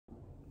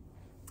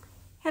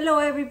Hello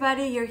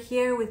everybody, you're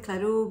here with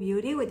Claro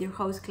Beauty with your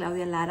host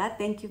Claudia Lara.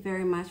 Thank you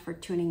very much for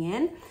tuning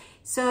in.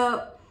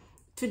 So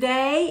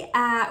today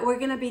we're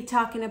going to be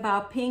talking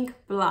about pink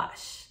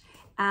blush.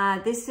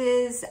 This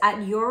is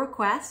at your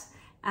request.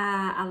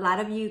 A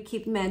lot of you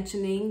keep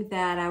mentioning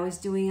that I was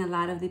doing a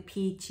lot of the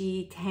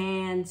peachy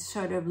tan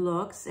sort of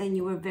looks and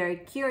you were very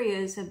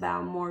curious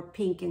about more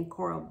pink and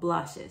coral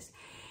blushes.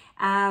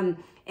 And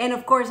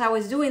of course I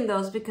was doing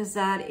those because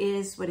that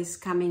is what is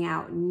coming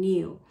out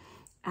new.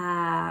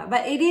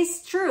 But it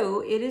is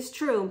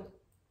true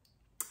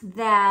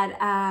that,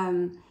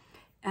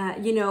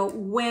 you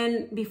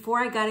know, before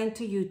I got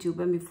into YouTube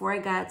and before I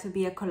got to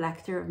be a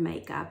collector of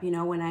makeup, you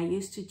know, when I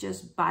used to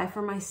just buy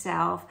for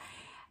myself,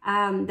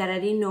 that I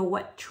didn't know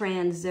what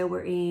trends they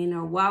were in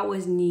or what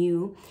was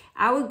new,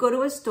 I would go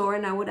to a store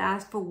and I would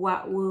ask for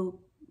what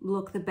will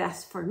look the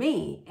best for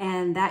me.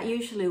 And that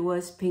usually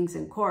was pinks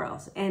and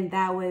corals. And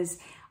that was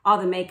all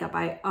the makeup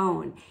I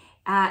owned.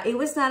 It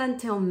was not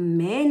until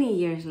many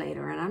years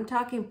later, and I'm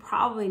talking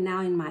probably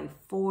now in my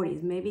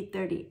 40s, maybe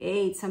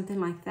 38, something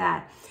like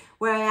that,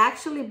 where I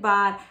actually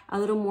bought a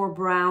little more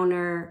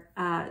browner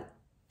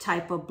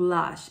type of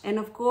blush. And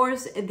of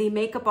course, the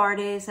makeup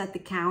artists at the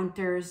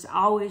counters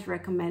always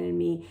recommended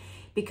me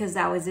because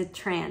that was a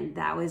trend.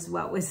 That was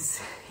what was,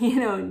 you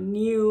know,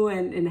 new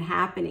and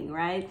happening,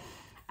 right?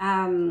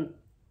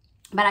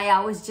 But I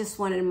always just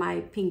wanted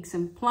my pinks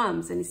and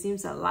plums, and it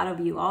seems a lot of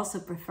you also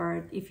prefer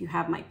it if you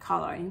have my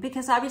coloring,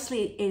 because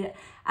obviously it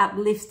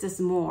uplifts us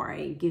more.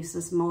 It gives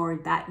us more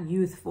that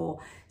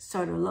youthful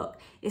sort of look.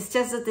 It's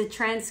just that the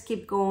trends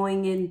keep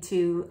going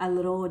into a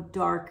little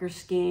darker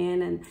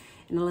skin and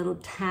a little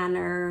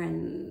tanner,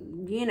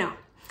 and you know.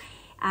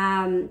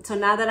 So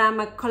now that I'm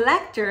a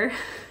collector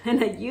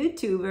and a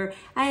YouTuber,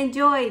 I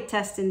enjoy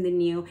testing the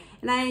new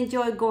and I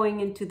enjoy going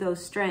into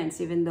those trends,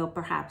 even though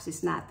perhaps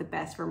it's not the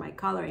best for my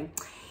coloring.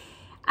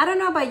 I don't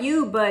know about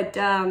you, but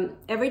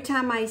every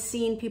time I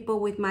seen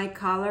people with my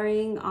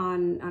coloring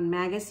on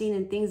magazine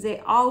and things, they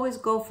always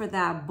go for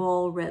that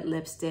bold red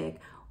lipstick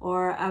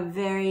or a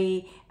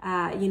very,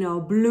 you know,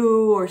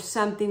 blue or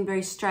something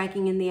very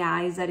striking in the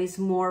eyes that is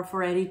more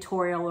for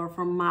editorial or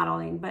for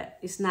modeling, but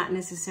it's not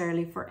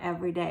necessarily for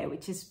everyday,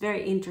 which is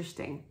very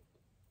interesting.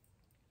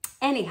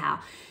 Anyhow,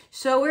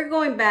 so we're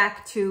going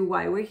back to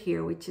why we're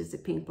here, which is the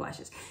pink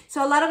blushes.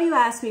 So a lot of you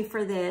asked me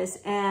for this,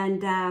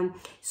 and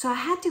so I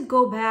had to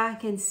go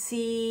back and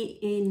see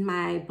in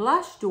my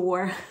blush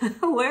drawer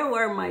where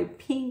were my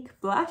pink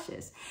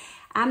blushes.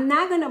 I'm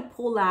not gonna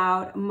pull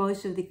out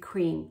most of the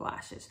cream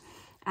blushes.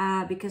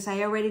 Because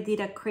I already did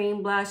a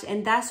cream blush,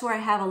 and that's where I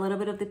have a little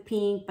bit of the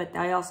pink, but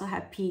I also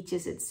have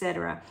peaches,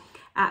 etc.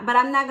 But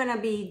I'm not gonna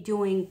be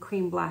doing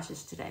cream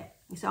blushes today.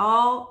 It's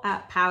all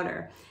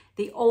powder,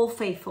 the Old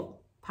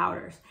Faithful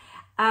powders.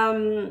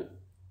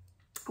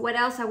 What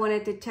else I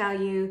wanted to tell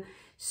you?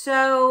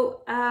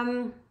 So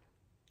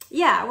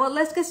yeah, well,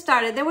 let's get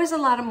started. There was a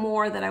lot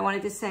more that I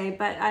wanted to say,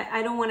 but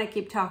I don't want to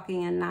keep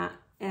talking and not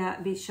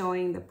be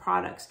showing the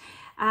products.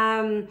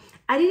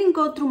 I didn't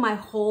go through my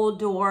whole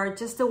door,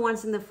 just the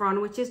ones in the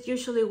front, which is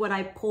usually what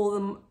I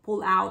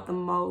pull out the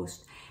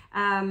most.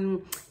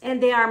 And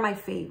they are my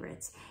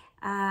favorites.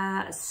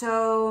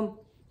 So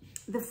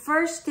the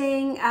first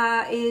thing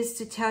is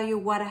to tell you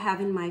what I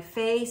have in my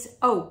face.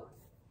 Oh,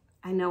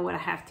 I know what I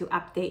have to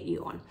update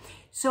you on.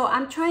 So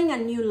I'm trying a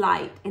new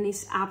light and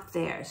it's up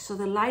there. So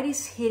the light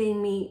is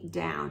hitting me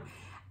down.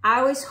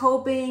 I was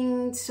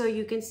hoping so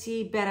you can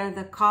see better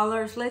the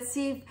colors. Let's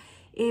see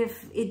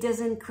if it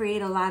doesn't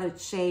create a lot of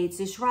shades.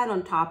 It's right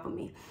on top of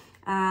me.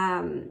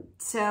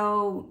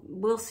 So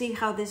we'll see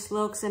how this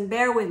looks, and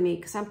bear with me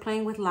because I'm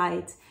playing with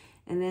lights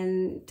and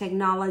then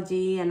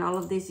technology and all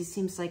of this. It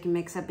seems like it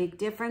makes a big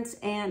difference,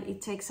 and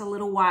it takes a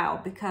little while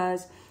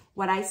because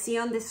what I see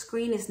on the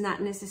screen is not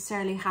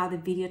necessarily how the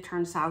video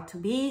turns out to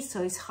be.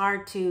 So it's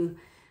hard to,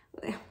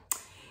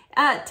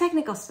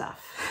 technical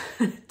stuff,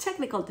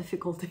 technical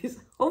difficulties.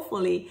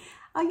 Hopefully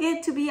I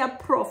get to be a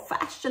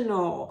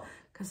professional,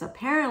 because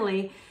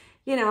apparently,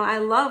 you know, I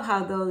love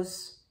how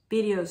those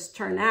videos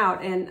turn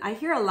out. And I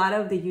hear a lot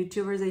of the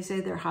YouTubers, they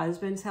say their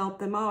husbands help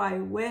them. Oh, I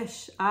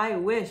wish.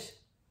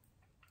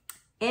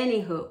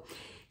 Anywho,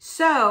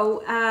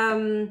 so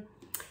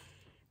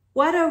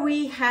what do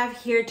we have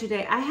here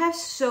today? I have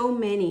so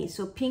many.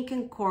 So pink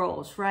and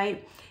corals,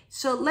 right?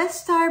 So let's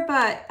start,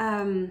 but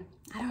I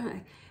don't know,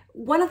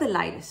 one of the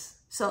lightest.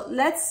 So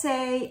let's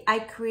say I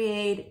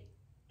create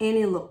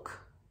any look.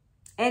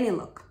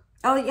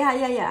 Oh,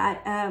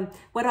 yeah.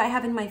 What do I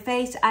have in my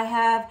face? I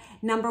have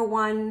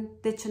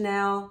 #1, the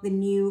Chanel, the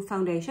new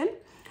foundation,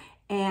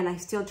 and I'm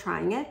still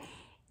trying it.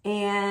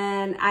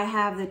 And I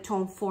have the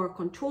Tone 4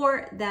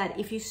 contour that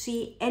if you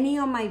see any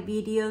of my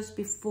videos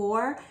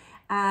before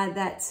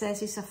that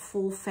says it's a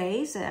full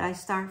face, I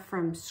start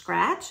from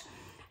scratch.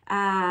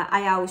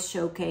 I always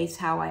showcase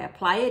how I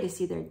apply it. It's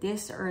either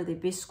this or the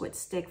biscuit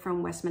stick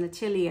from Westman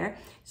Atelier.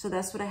 So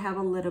that's what I have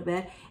a little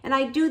bit. And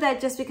I do that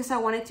just because I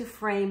wanted to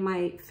frame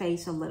my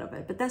face a little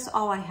bit, but that's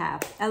all I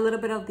have. A little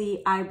bit of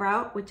the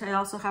eyebrow, which I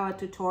also have a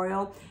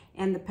tutorial,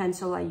 and the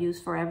pencil I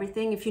use for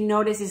everything. If you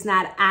notice, it's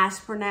not as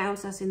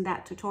pronounced as in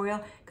that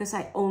tutorial because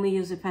I only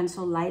use the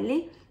pencil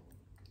lightly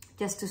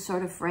just to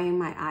sort of frame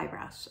my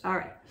eyebrows. All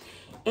right.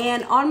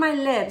 And on my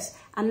lips,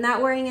 I'm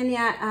not wearing any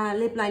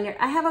lip liner.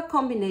 I have a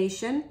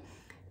combination,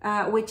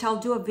 which I'll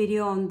do a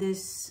video on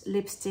these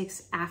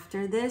lipsticks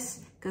after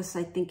this, because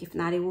I think if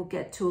not, it will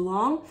get too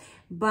long.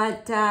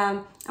 But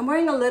I'm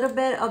wearing a little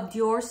bit of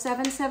Dior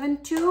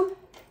 772,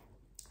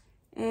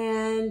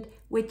 and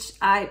which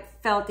I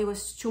felt it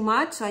was too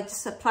much, so I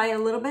just apply a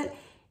little bit.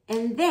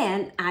 And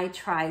then I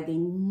try the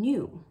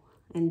new,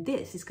 and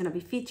this is gonna be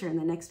featured in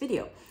the next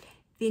video,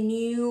 the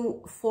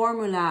new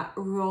formula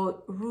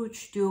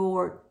Rouge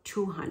Dior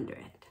 200.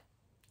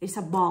 It's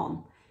a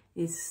balm.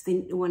 It's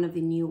one of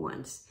the new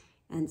ones.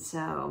 And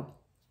so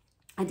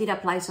I did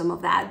apply some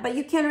of that, but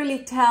you can't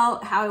really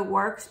tell how it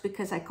works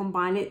because I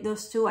combined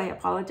those two. I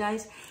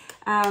apologize.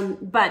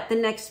 But the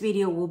next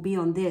video will be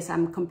on this.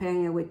 I'm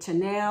comparing it with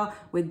Chanel,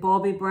 with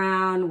Bobbi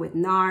Brown, with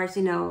NARS,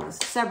 you know,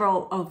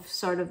 several of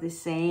sort of the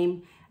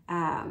same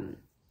kind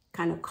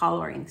of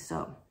coloring.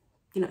 So,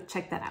 you know,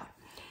 check that out.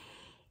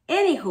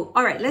 Anywho,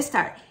 all right, let's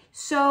start.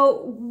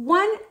 So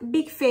one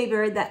big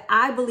favor that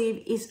I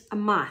believe is a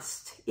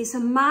must. It's a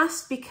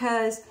must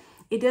because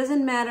it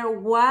doesn't matter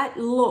what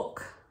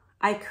look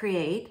I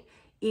create,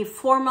 if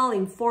formal,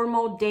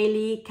 informal,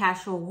 daily,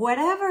 casual,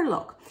 whatever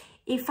look.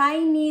 If I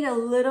need a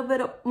little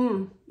bit of,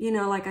 you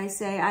know, like I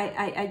say,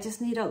 I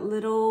just need a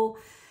little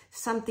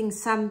something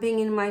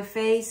in my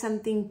face,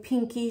 something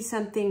pinky,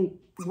 something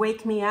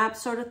wake me up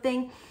sort of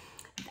thing.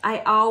 I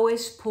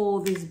always pull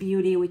this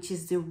beauty, which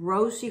is the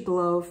Rosy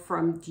Glow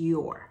from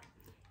Dior.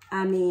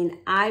 I mean,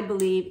 I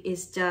believe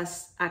it's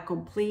just a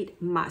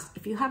complete must.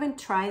 If you haven't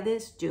tried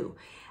this, do.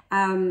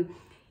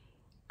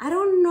 I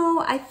don't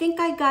know, I think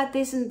I got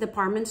this in the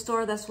department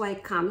store, that's why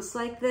it comes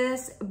like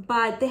this,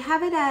 but they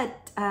have it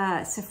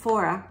at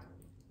Sephora,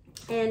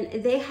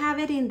 and they have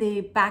it in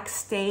the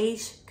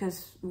Backstage,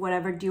 because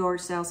whatever Dior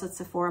sells at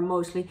Sephora,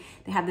 mostly,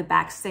 they have the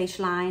Backstage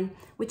line,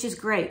 which is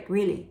great,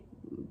 really.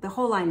 The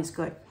whole line is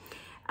good.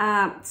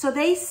 So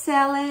they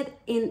sell it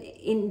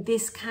in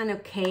this kind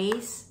of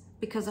case,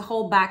 because the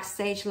whole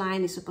Backstage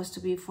line is supposed to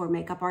be for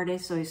makeup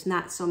artists, so it's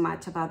not so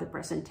much about the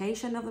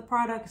presentation of the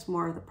product, it's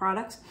more of the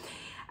products.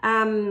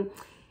 And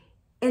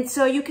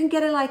so you can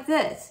get it like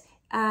this.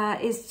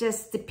 It's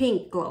just the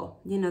pink glow,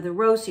 you know, the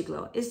rosy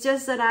glow. It's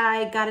just that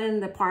I got it in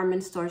the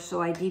department store,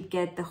 so I did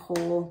get the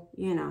whole,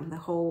 you know, the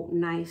whole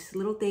nice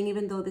little thing,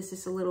 even though this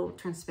is a little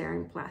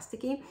transparent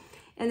plasticky.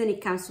 And then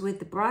it comes with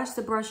the brush.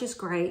 The brush is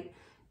great.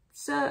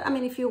 So, I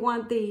mean, if you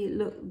want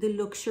the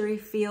luxury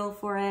feel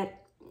for it,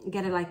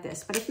 get it like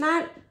this. But if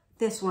not,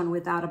 this one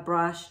without a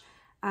brush,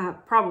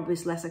 probably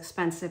is less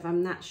expensive,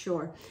 I'm not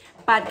sure.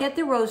 But get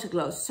the rosy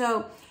glow.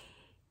 So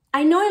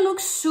I know it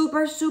looks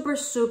super, super,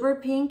 super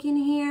pink in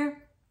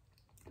here,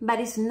 but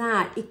it's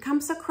not. It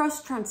comes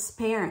across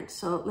transparent.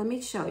 So let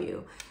me show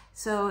you.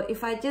 So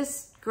if I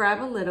just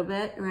grab a little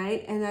bit,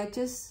 right, and I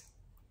just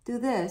do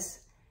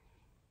this,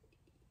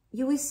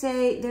 you would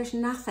say there's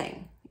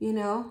nothing, you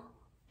know?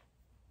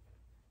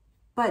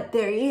 But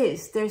there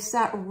is. There's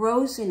that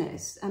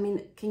rosiness. I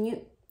mean, can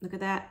you look at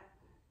that?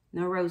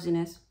 No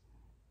rosiness.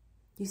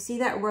 You see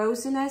that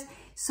rosiness?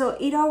 So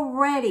it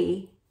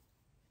already,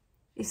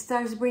 it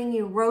starts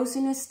bringing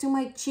rosiness to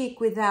my cheek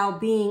without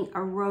being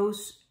a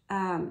rose.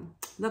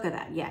 Look at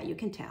that. Yeah, you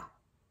can tell.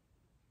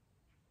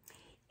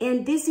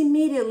 And this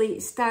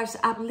immediately starts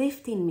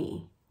uplifting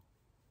me.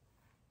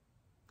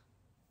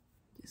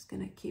 Just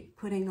gonna keep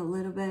putting a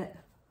little bit.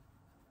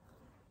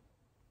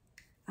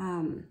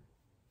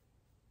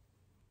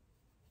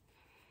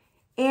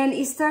 And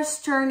it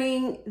starts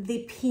turning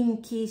the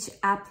pinkish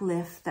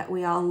uplift that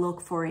we all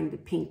look for in the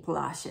pink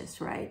blushes,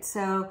 right?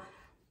 So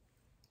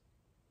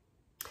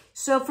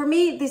for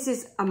me, this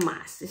is a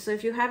must. So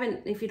if you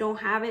don't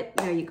have it,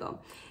 there you go.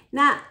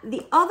 Now,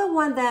 the other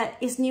one that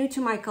is new to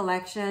my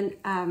collection,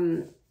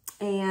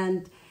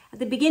 and at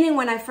the beginning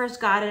when I first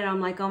got it, I'm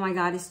like, oh my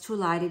God, it's too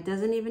light. It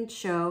doesn't even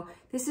show.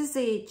 This is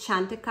the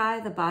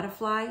Chantecaille, the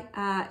butterfly.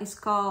 It's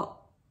called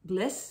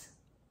Bliss.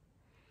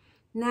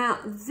 Now,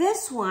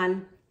 this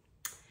one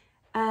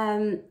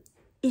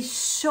is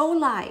so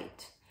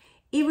light.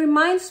 It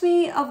reminds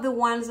me of the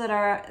ones that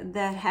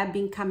have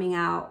been coming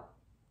out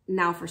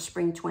now for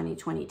spring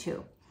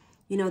 2022.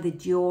 You know, the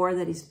Dior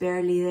that is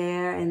barely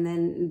there, and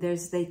then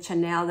there's the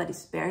Chanel that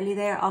is barely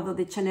there, although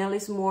the Chanel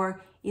is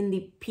more in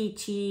the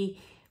peachy,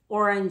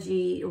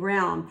 orangey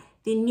realm.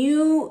 The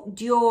new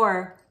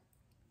Dior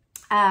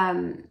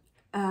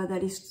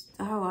that is,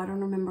 oh, I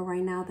don't remember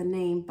right now the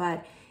name,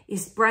 but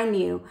it's brand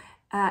new,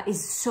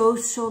 is so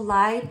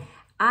light.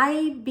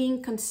 I've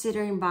been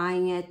considering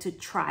buying it to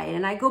try it,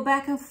 and I go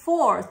back and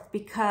forth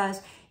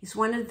because it's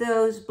one of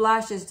those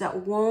blushes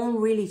that won't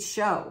really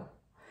show.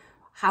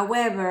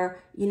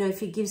 However, you know,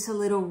 if it gives a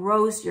little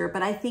rosier,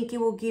 but I think it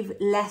will give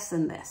less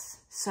than this.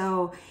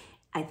 So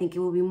I think it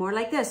will be more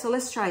like this. So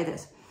let's try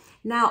this.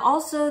 Now,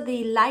 also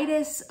the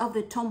lightest of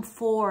the Tom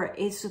Ford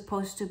is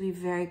supposed to be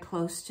very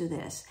close to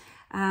this.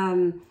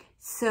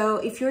 So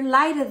if you're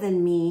lighter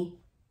than me,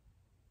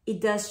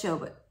 it does show,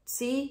 but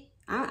see,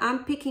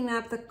 I'm picking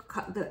up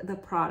the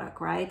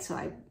product, right?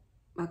 So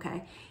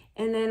okay.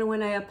 And then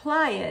when I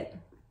apply it,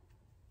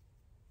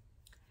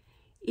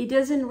 it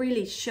doesn't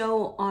really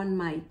show on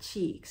my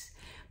cheeks.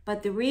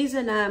 But the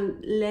reason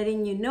I'm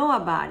letting you know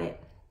about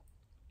it,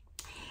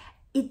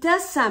 it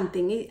does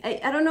something.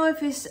 I don't know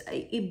if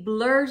it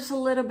blurs a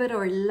little bit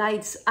or it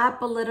lights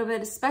up a little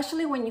bit,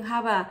 especially when you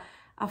have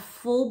a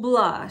full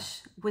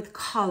blush with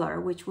color,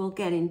 which we'll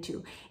get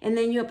into. And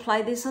then you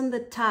apply this on the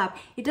top.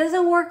 It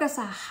doesn't work as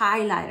a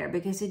highlighter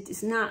because it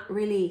is not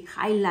really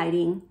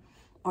highlighting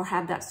or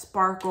have that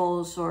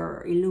sparkles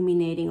or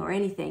illuminating or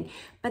anything.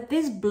 But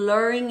this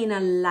blurring in a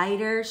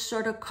lighter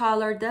sort of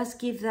color does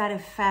give that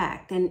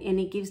effect, and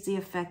it gives the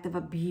effect of a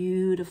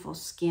beautiful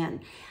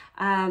skin.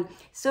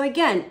 So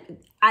again,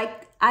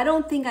 I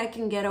don't think I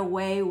can get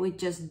away with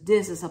just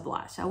this as a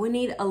blush. I would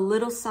need a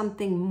little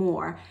something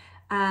more.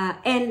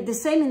 And the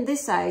same in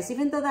this size,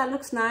 even though that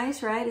looks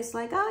nice, right? It's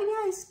like, oh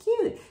yeah, it's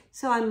cute.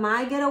 So I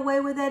might get away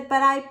with it,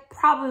 but I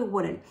probably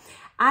wouldn't.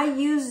 I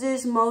use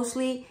this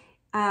mostly,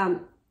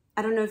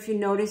 I don't know if you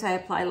notice, I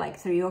apply like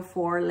 3 or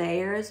 4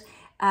 layers,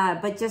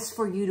 but just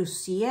for you to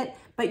see it.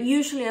 But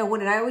usually I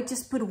wouldn't. I would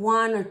just put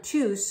 1 or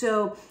 2.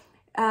 So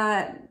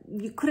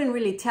you couldn't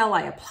really tell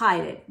I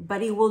applied it,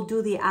 but it will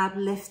do the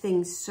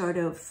uplifting sort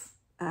of,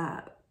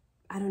 I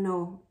don't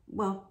know,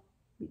 well,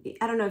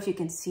 I don't know if you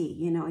can see,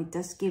 you know, it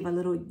does give a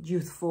little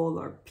youthful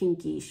or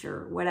pinkish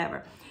or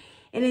whatever.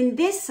 And in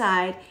this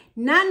side,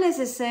 not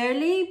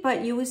necessarily,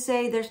 but you would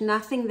say there's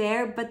nothing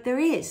there, but there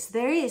is.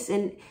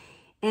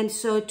 And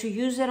so to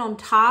use it on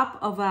top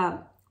of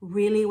a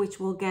really, which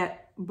we'll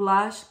get,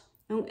 blush,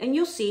 and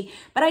you'll see,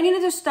 but I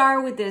needed to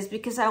start with this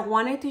because I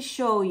wanted to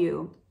show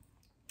you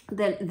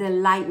the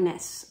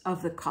lightness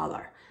of the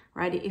color,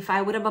 right? If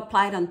I would have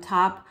applied on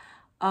top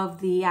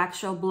of the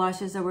actual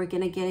blushes that we're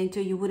gonna get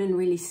into, you wouldn't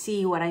really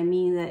see what I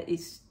mean, that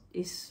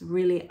it's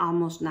really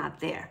almost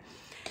not there.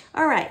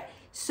 All right,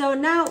 so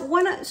now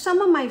some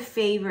of my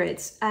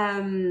favorites,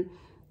 and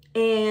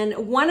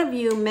one of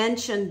you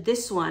mentioned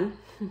this one.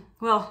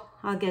 Well,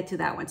 I'll get to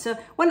that one. So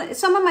two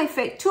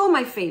of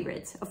my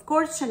favorites, of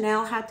course,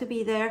 Chanel had to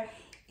be there,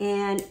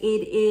 and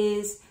it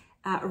is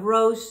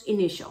Rose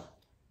Initial.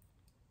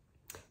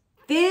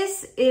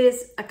 This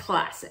is a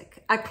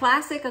classic, a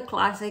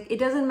classic. It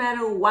doesn't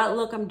matter what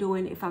look I'm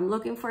doing. If I'm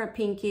looking for a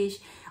pinkish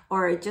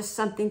or just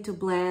something to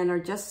blend or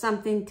just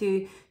something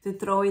to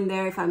throw in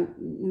there, if I'm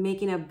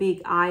making a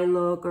big eye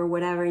look or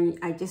whatever, and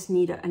I just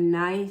need a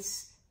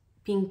nice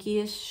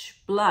pinkish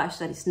blush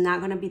that is not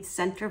going to be the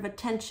center of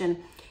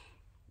attention,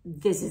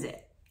 this is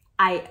it.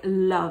 I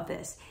love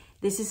this.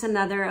 This is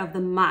another of the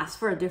must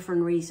for a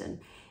different reason.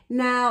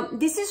 Now,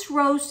 this is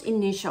Rose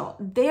Initial.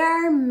 There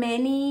are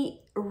many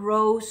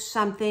rose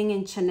something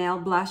in Chanel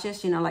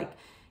blushes, you know, like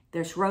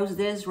there's rose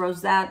this,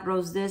 rose that,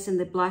 rose this in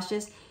the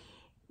blushes.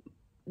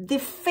 The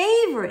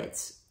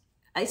favorites,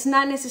 it's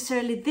not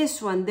necessarily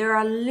this one. They're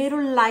a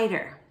little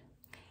lighter.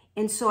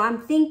 And so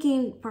I'm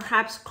thinking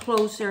perhaps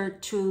closer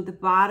to the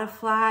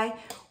Butterfly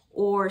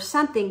or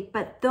something,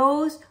 but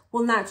those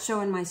will not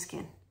show in my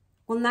skin.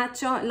 Will not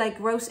show, like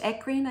Rose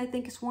Ecrin, I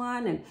think is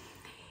one. And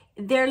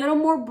they're a little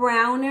more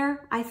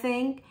browner, I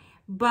think.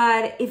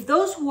 But if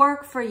those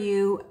work for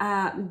you,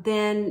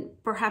 then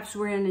perhaps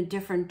we're in a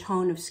different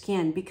tone of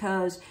skin,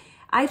 because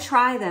I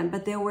try them,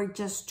 but they were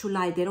just too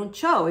light. They don't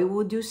show. It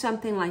will do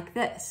something like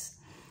this.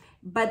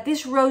 But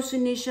this Rose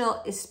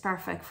Initial is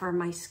perfect for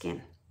my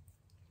skin.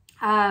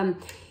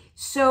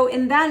 So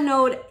in that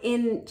note,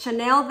 in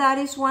Chanel, that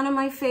is one of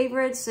my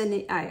favorites,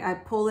 and I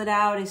pull it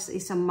out.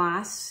 It's a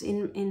must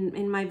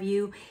in my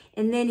view.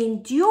 And then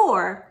in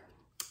Dior,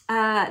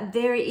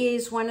 there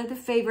is one of the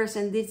favorites,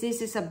 and this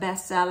is a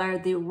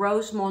bestseller, the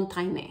Rose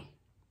Montaigne.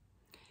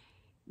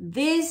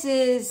 This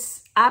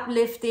is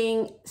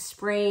uplifting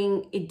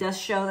spring. It does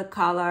show the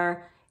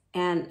color,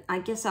 and I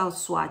guess I'll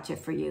swatch it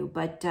for you.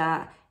 But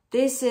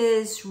this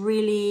is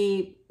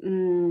really,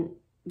 you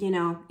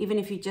know, even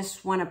if you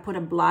just want to put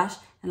a blush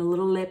and a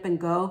little lip and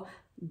go,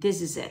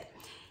 this is it.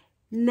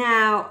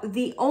 Now,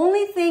 the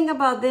only thing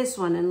about this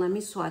one, and let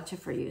me swatch it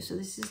for you. So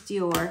this is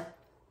Dior.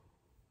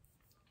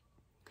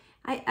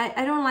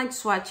 I don't like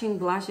swatching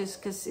blushes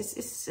because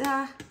it's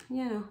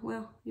you know,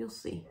 well, you'll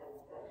see.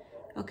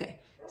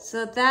 Okay,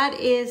 so that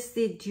is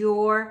the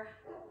Dior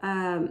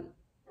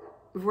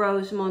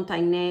Rose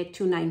Montaigne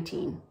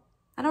 219.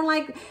 I don't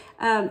like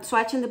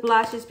swatching the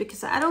blushes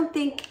because I don't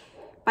think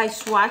by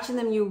swatching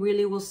them you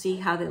really will see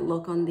how they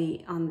look on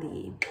the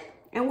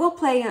and we'll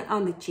play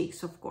on the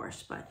cheeks, of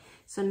course. But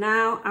so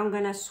now I'm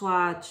gonna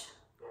swatch.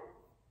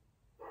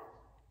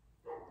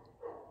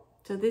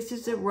 So this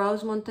is the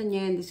Rose Montaigne,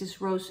 and this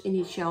is Rose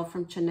Initial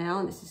from Chanel,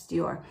 and this is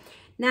Dior.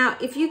 Now,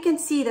 if you can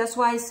see, that's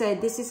why I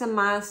said this is a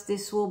must.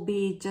 This will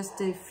be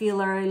just a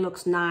filler. It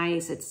looks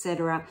nice,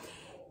 etc.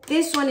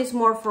 This one is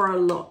more for a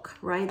look,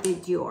 right? The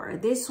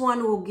Dior. This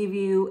one will give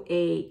you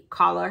a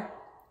color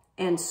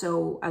and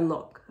so a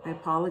look. I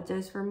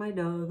apologize for my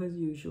dog as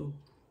usual.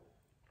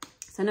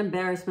 It's an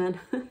embarrassment.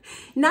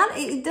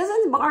 It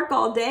doesn't bark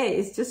all day.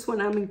 It's just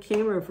when I'm in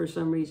camera for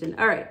some reason.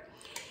 All right.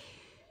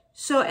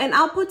 So, and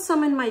I'll put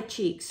some in my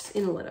cheeks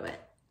in a little bit.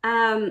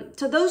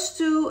 So those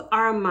two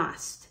are a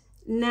must.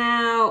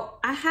 Now,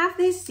 I have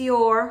this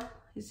Dior.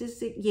 Is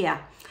this it?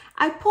 Yeah.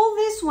 I pulled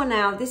this one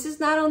out. This is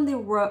not on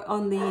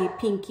the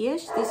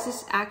pinkish. This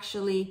is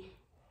actually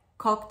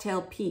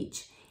cocktail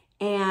peach.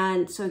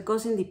 And so it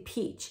goes in the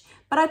peach.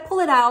 But I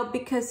pull it out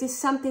because it's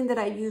something that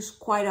I use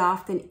quite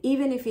often,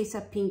 even if it's a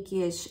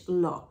pinkish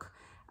look.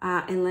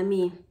 And let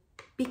me,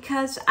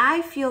 because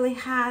I feel it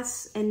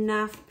has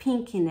enough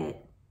pink in it,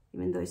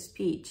 even though it's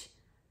peach.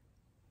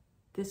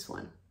 This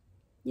one.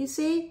 You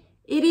see?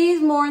 It is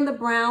more in the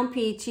brown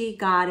peachy.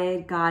 Got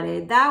it, got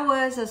it. That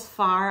was as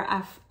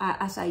far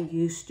as I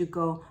used to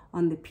go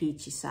on the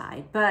peachy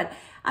side. But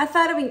I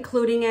thought of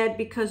including it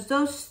because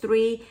those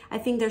three, I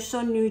think they're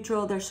so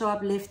neutral. They're so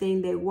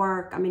uplifting. They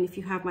work. I mean, if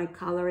you have my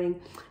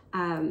coloring,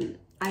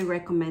 I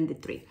recommend the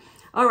three.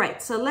 All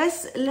right, so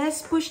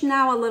let's push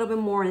now a little bit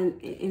more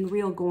in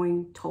real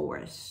going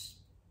towards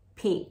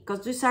pink.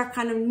 Because these are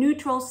kind of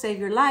neutral, save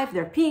your life.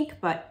 They're pink,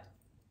 but...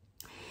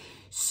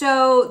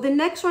 So the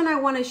next one I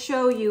want to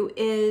show you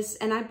is,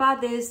 and I bought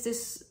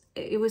this,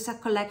 it was a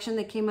collection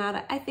that came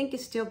out, I think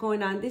it's still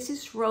going on. This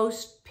is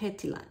Rose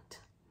Petillant.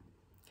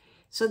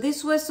 So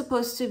this was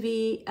supposed to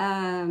be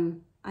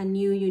a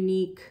new,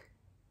 unique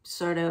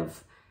sort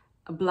of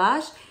a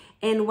blush.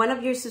 And one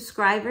of your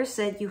subscribers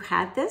said you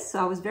had this. So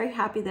I was very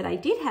happy that I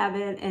did have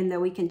it and that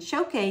we can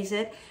showcase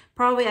it.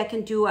 Probably I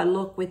can do a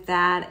look with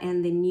that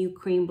and the new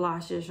cream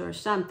blushes or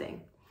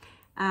something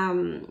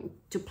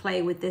to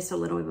play with this a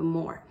little bit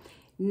more.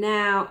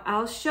 Now,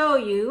 I'll show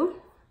you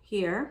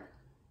here.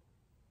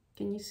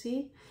 Can you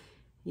see?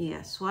 Yeah,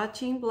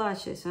 swatching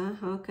blushes, huh?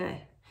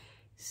 Okay.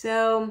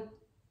 So,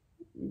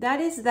 that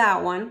is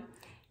that one.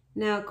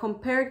 Now,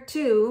 compared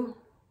to...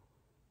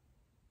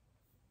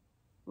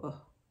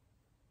 Oh,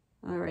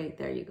 all right,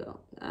 there you go.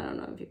 I don't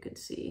know if you could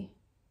see.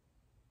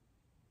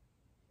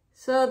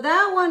 So,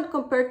 that one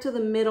compared to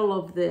the middle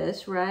of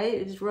this, right,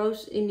 is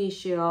Rose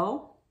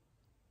Initial.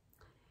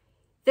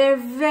 They're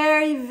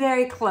very,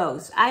 very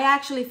close. I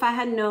actually, if I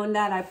had known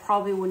that, I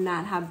probably would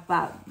not have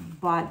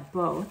bought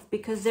both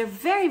because they're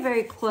very,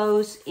 very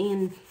close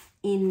in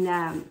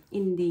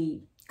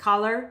the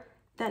color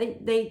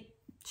that they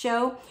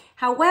show.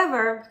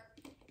 However,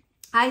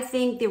 I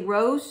think the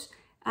Rose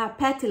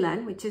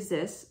Petillant, which is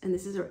this, and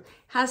this is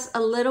has a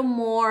little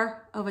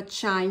more of a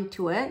shine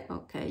to it.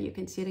 Okay, you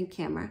can see it in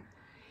camera,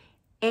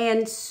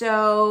 and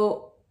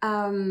so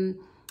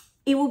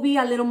it will be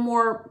a little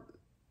more.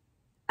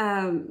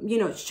 You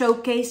know,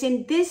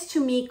 showcasing. This to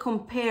me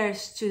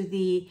compares to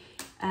the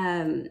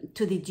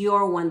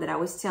Dior one that I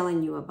was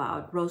telling you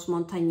about, Rose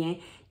Montaigne.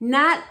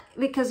 Not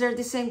because they're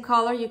the same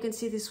color. You can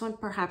see this one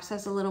perhaps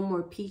has a little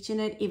more peach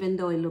in it, even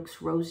though it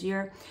looks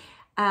rosier.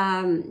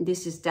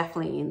 This is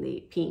definitely in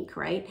the pink,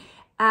 right?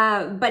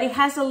 But it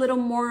has a little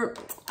more,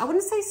 I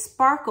wouldn't say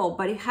sparkle,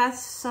 but it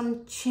has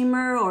some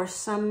shimmer or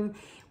some,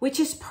 which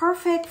is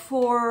perfect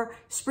for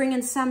spring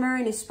and summer,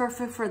 and it's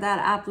perfect for that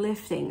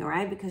uplifting,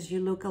 right? Because you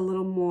look a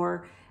little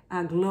more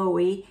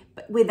glowy,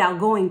 but without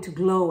going to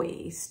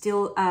glowy. It's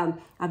still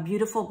a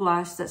beautiful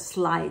blush that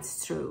slides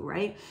through,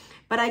 right?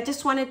 But I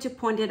just wanted to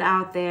point it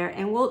out there,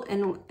 and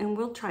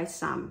we'll try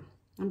some.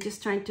 I'm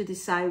just trying to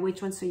decide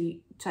which one so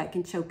I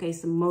can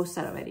showcase the most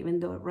out of it, even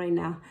though right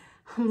now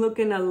I'm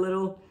looking a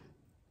little,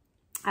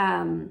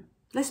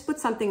 let's put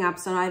something up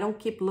so I don't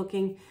keep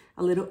looking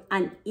a little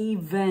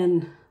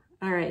uneven.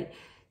 All right,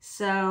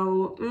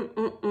 so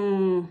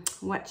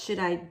what should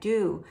I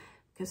do?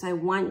 Because I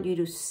want you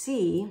to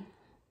see.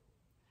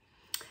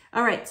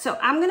 All right, so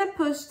I'm gonna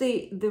push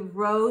the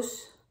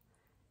Rose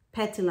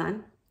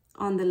Petillant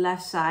on the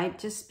left side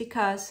just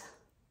because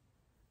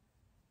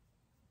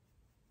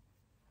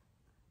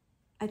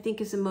I think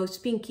it's the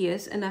most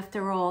pinkiest, and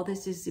after all,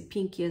 this is the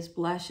pinkiest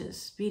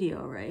blushes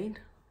video, right?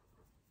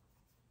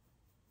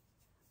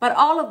 But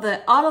all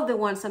of the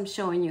ones I'm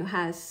showing you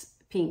has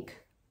pink.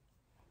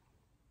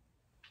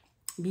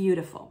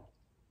 Beautiful.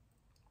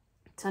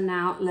 So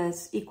now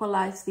let's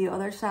equalize the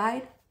other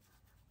side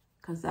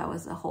because that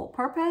was the whole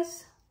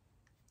purpose.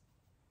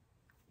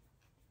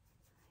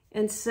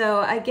 And so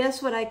I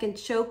guess what I can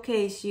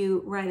showcase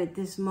you right at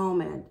this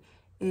moment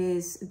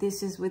is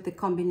this is with the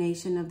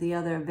combination of the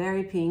other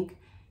very pink,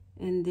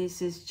 and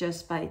this is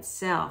just by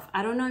itself.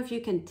 I don't know if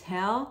you can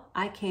tell.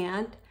 I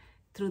can't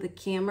through the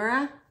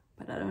camera,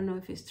 but I don't know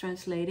if it's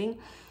translating.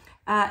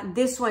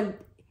 This one,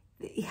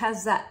 it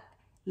has that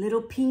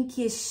little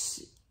pinkish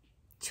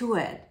to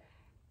it.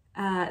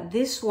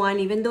 This one,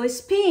 even though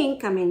it's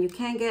pink, I mean, you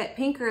can't get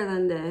pinker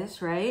than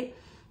this, right?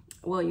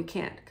 Well, you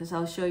can't, because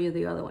I'll show you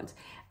the other ones.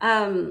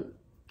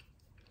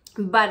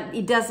 But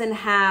it doesn't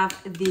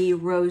have the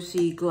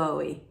rosy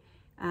glowy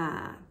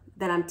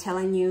that I'm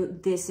telling you.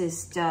 This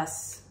is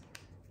just,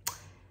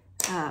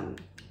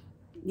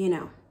 you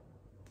know,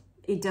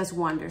 it does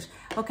wonders.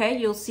 Okay,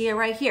 you'll see it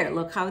right here.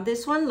 Look how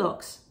this one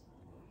looks.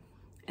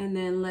 And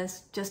then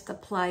let's just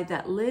apply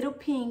that little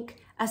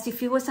pink as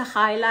if it was a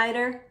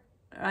highlighter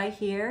right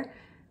here,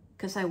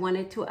 because I want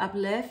it to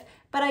uplift,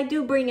 but I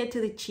do bring it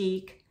to the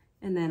cheek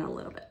and then a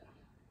little bit.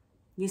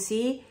 You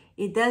see,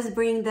 it does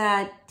bring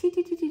that,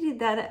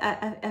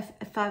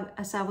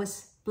 as I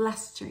was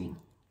blustering,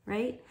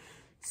 right?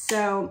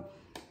 So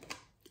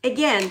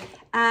again,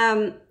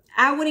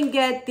 I wouldn't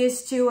get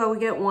these two, I would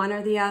get one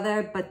or the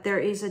other, but there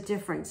is a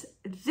difference.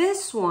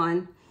 This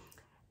one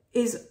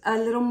is a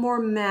little more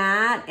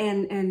matte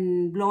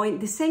and blowing,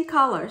 the same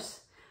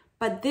colors,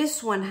 but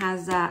this one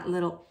has that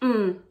little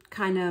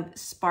kind of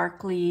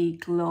sparkly,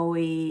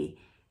 glowy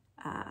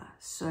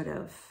sort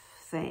of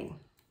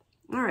thing.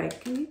 All right,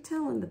 can you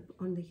tell on the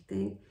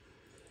thing?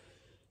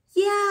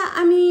 Yeah,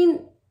 I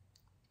mean,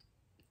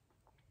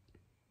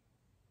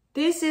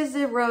 this is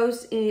a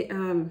rose, me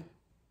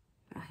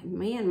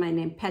and my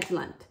name,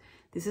 Petillant.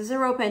 This is a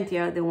Rose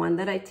Pentia, the one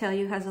that I tell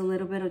you has a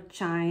little bit of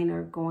shine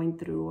or going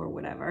through or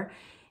whatever.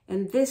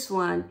 And this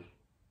one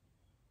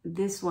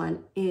is,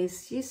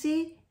 you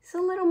see, it's a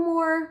little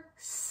more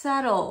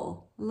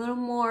subtle, a little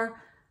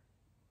more,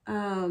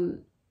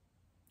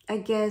 I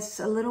guess,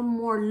 a little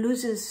more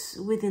looses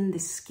within the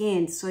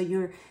skin. So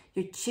your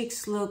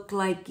cheeks look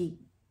like you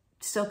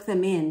soak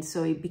them in,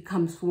 so it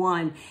becomes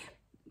one.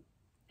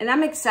 And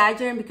I'm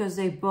exaggerating because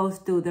they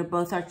both do. They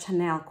both are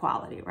Chanel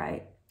quality,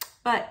 right?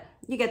 But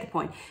you get the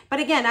point.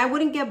 But again, I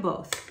wouldn't get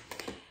both.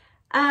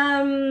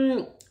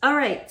 All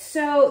right,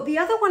 so the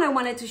other one I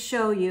wanted to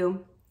show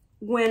you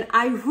when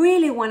I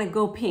really want to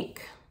go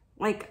pink.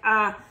 Like,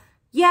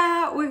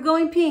 yeah, we're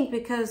going pink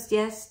because,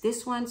 yes,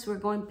 we're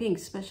going pink,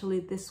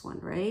 especially this one,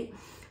 right?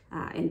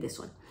 And this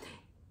one.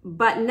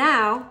 But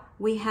now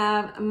we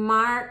have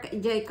Marc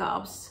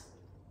Jacobs,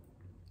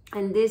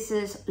 and this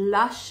is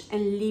Lush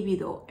and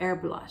Libido Air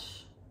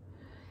Blush.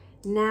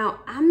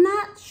 Now, I'm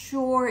not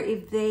sure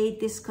if they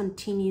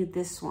discontinued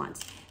this one.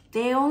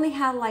 They only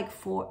had like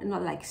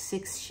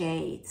 6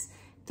 shades.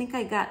 I think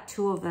I got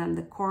 2 of them,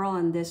 the coral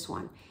and this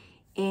one.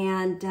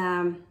 And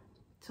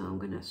so I'm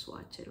gonna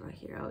swatch it right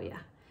here. Oh yeah.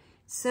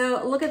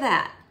 So look at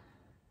that.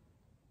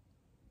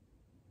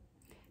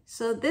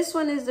 So this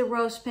one is the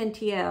Rose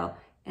Pentia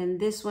and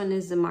this one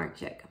is the Marc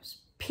Jacobs.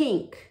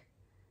 Pink.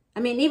 I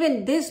mean,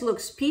 even this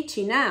looks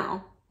peachy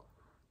now,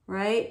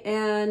 right?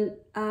 And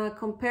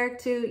compared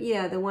to,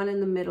 yeah, the one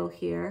in the middle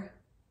here.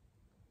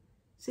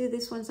 See,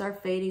 these ones are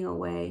fading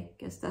away.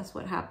 Guess that's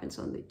what happens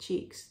on the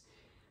cheeks.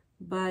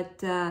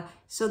 But,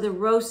 so the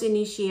Rose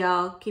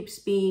Initial keeps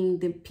being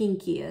the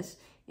pinkiest.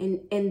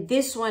 And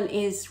this one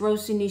is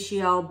Rose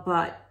Initial,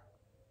 but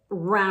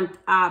ramped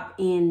up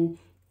in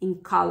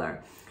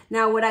color.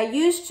 Now, what I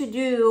used to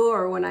do,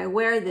 or when I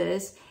wear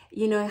this,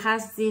 you know, it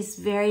has this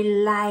very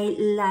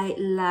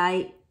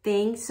light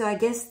thing. So I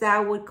guess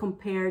that would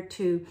compare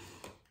to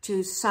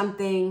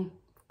something,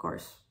 of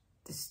course,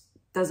 this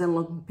doesn't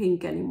look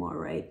pink anymore,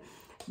 right?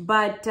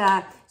 But,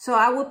 so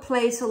I would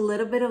place a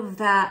little bit of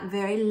that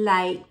very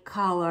light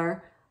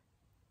color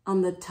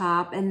on the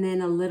top and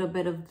then a little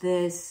bit of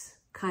this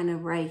kind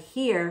of right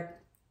here.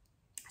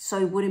 So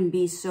it wouldn't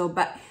be so,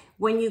 but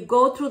when you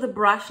go through the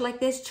brush like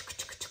this,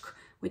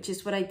 which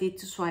is what I did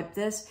to swipe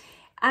this,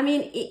 I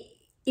mean,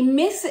 it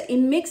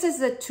mixes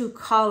the 2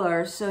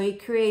 colors. So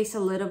it creates a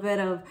little bit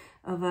of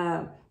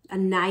a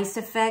nice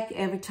effect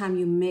every time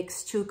you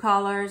mix 2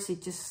 colors.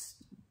 It just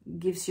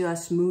gives you a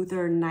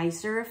smoother,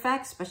 nicer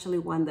effect, especially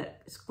one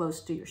that is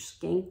close to your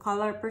skin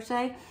color per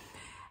se.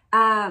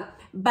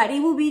 But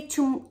it will be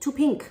too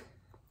pink.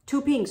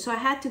 So I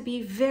had to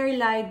be very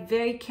light,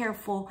 very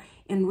careful,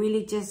 and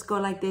really just go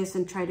like this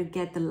and try to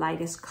get the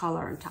lightest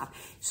color on top.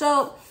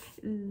 So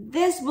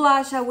this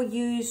blush I would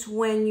use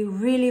when you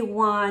really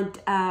want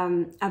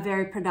a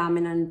very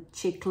predominant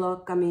cheek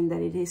look. I mean,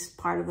 that it is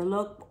part of the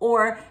look,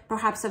 or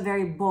perhaps a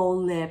very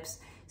bold lips.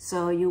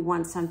 So you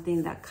want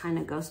something that kind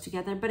of goes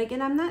together. But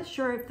again, I'm not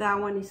sure if that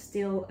one is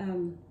still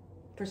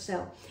for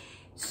sale.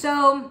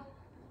 So,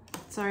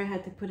 sorry, I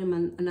had to put him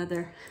on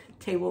another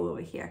table over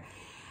here.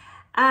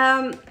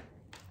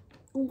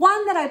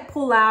 One that I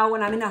pull out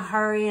when I'm in a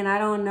hurry and I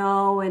don't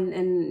know,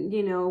 and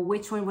you know,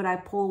 which one would I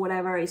pull,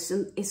 whatever,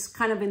 is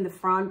kind of in the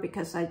front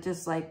because I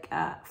just like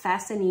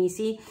fast and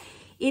easy.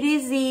 It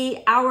is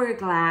the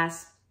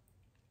Hourglass.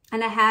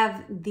 And I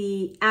have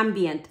the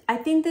Ambient. I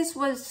think this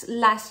was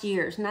last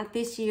year's, not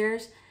this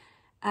year's,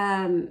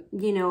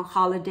 you know,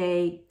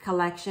 holiday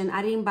collection.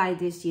 I didn't buy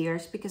this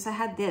year's because I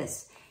had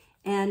this.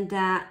 And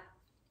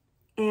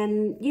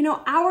you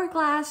know,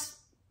 Hourglass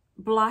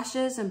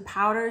blushes and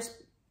powders,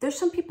 there's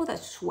some people that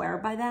swear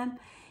by them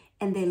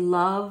and they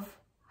love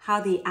how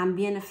the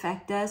ambient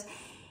effect does.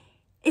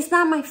 It's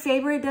not my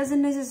favorite. It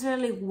doesn't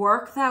necessarily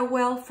work that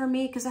well for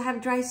me because I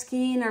have dry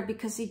skin, or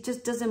because it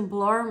just doesn't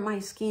blur my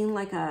skin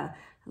like a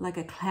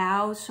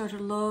cloud sort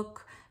of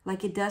look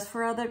like it does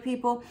for other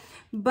people.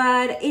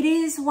 But it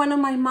is one of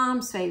my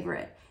mom's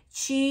favorite.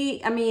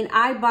 I mean,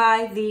 I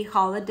buy the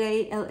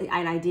holiday,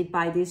 and I did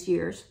buy this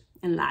year's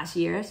and last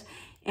year's,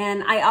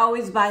 and I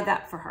always buy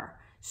that for her.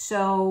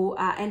 So,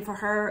 and for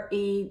her,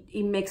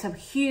 it makes a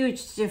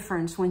huge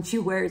difference when she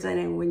wears it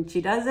and when she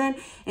doesn't.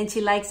 And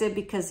she likes it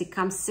because it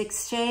comes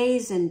 6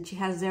 shades, and she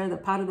has there the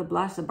powder, the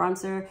blush, the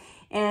bronzer,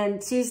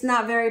 And she's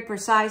not very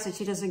precise, and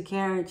she doesn't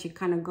care, and she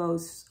kind of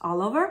goes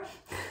all over.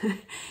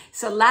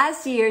 So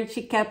last year,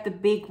 she kept the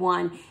big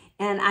one,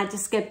 and I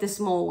just kept the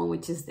small one,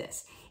 which is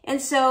this.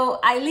 And so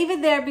I leave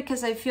it there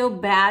because I feel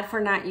bad for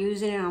not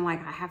using it. I'm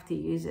like, I have to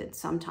use it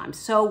sometimes.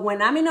 So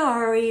when I'm in a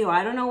hurry, or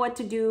I don't know what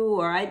to do,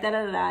 or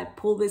I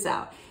pull this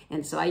out.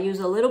 And so I use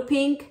a little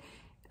pink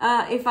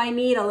if I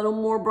need, a little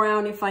more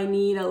brown if I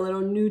need, a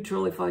little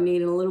neutral if I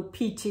need, a little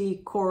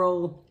peachy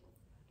coral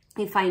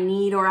if I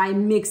need, or I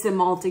mix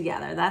them all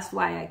together. That's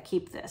why I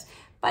keep this.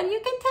 But you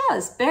can tell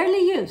it's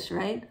barely used,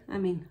 right? I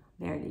mean,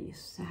 barely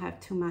used. I have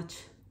too much,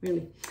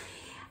 really.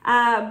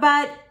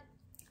 But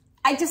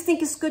I just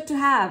think it's good to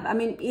have. I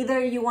mean,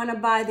 either you want to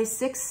buy the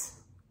 6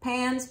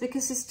 pans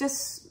because it's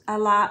just a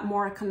lot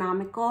more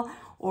economical,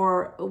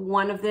 or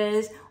one of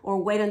these,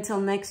 or wait until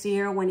next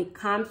year when it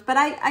comes. But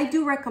I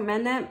do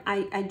recommend them.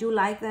 I do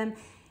like them.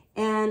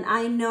 And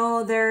I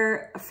know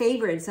they're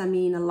favorites. I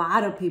mean, a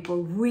lot of people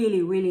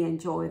really, really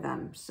enjoy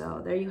them.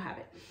 So there you have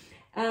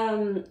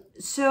it.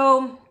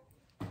 So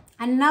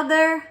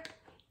another,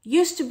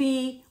 used to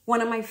be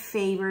one of my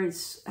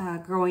favorites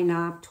growing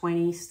up,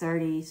 20s,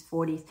 30s,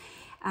 40s.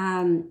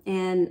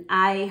 And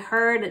I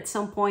heard at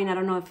some point, I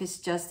don't know if it's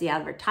just the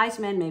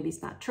advertisement, maybe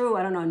it's not true,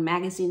 I don't know, in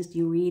magazines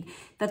you read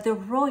that the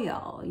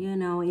royal, you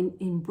know,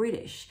 in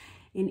British,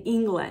 in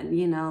England,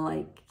 you know,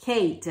 like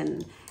Kate,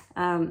 and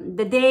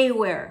that they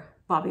wear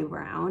Bobbi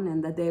Brown,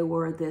 and that they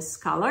wore these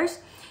colors.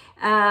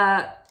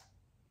 And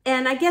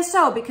I guess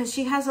so, because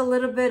she has a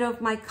little bit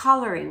of my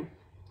coloring.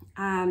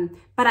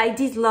 But I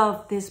did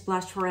love this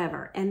blush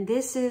forever. And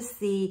this is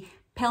the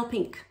Pale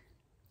Pink.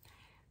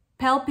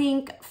 Pale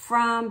Pink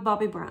from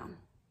Bobbi Brown.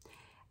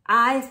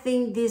 I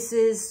think this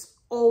is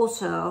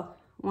also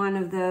one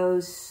of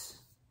those,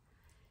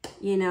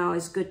 you know,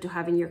 it's good to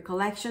have in your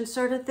collection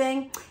sort of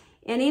thing.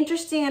 And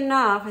interesting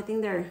enough, I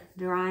think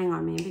they're eyeing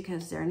on me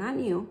because they're not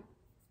new.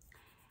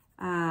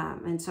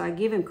 And so I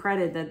give them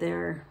credit that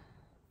they're,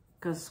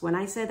 because when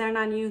I say they're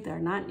not new, they're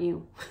not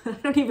new. I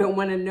don't even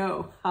want to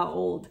know how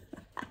old.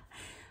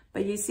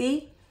 But you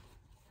see,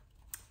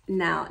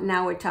 now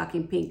we're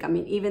talking pink. I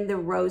mean, even the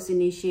Rose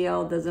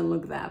Initial doesn't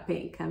look that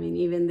pink. I mean,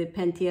 even the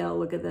Petillant,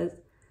 look at this.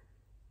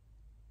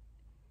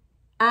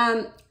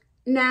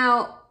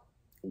 Now,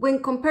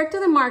 when compared to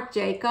the Marc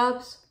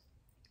Jacobs,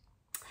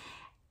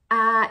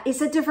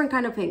 it's a different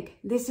kind of pink.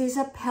 This is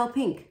a pale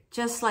pink,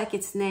 just like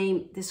its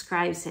name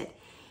describes it.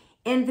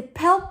 And the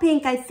pale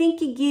pink, I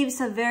think it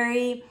gives a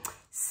very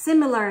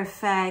similar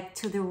effect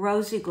to the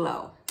Rosy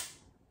Glow.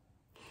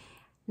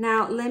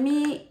 Now, let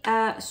me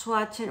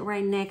swatch it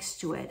right next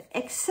to it,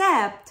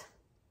 except,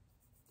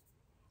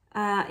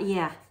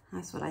 yeah,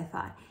 that's what I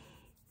thought.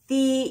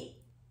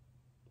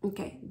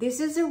 Okay,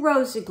 this is a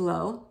Rosy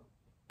Glow,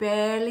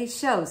 barely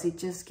shows. It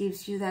just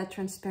gives you that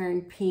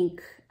transparent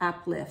pink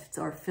uplift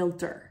or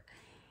filter.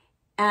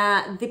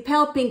 The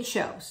pale pink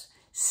shows.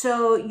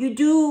 So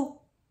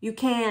you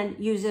can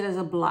use it as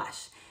a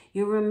blush.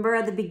 You remember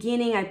at the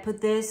beginning, I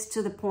put this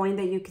to the point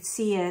that you could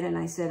see it, and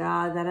I said,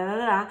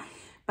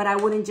 but I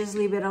wouldn't just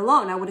leave it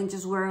alone. I wouldn't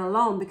just wear it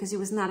alone because it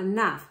was not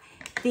enough.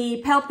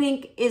 The pale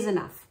pink is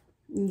enough.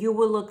 You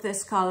will look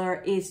this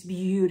color, it's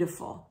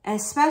beautiful,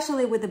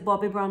 especially with the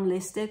Bobbi Brown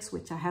lipsticks,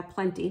 which I have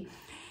plenty,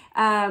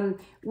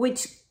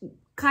 which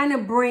kind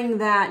of bring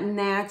that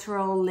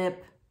natural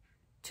lip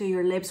to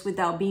your lips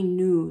without being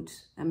nude.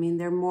 I mean,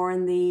 they're more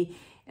in the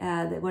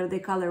what do they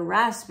call it?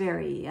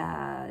 Raspberry,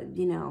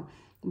 you know,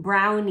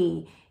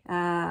 brownie,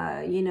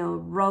 you know,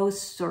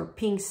 rose or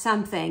pink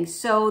something.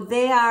 So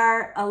they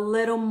are a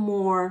little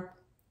more,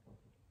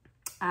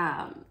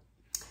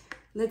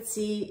 let's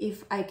see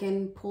if I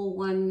can pull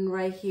one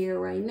right here,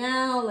 right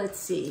now. Let's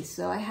see.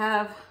 So I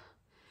have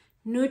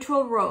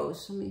neutral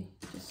rose. Let me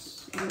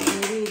just,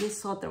 maybe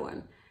this other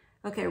one.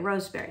 Okay,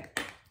 roseberry.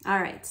 All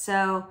right,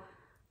 so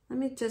let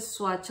me just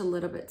swatch a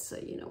little bit so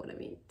you know what I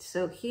mean.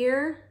 So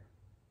here,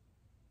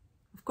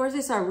 of course,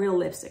 these are real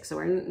lipsticks, so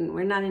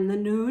we're not in the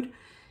nude.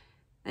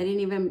 I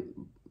didn't even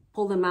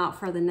pull them out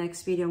for the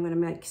next video I'm gonna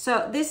make.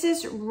 So this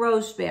is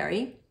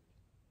roseberry.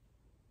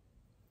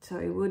 So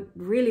it would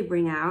really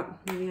bring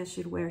out, maybe I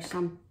should wear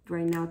some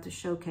right now to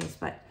showcase,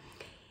 but.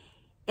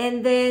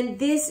 And then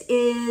this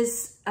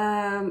is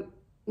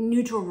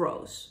neutral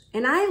rose.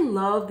 And I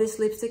love these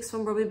lipsticks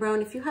from Bobbi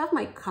Brown. If you have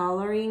my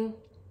coloring,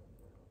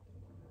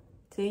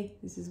 see,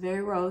 this is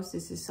very rose.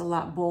 This is a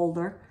lot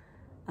bolder,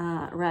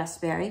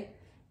 raspberry.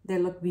 They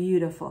look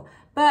beautiful.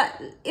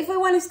 But if I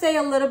want to stay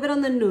a little bit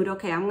on the nude,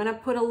 okay, I'm going to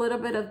put a little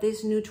bit of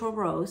this neutral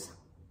rose.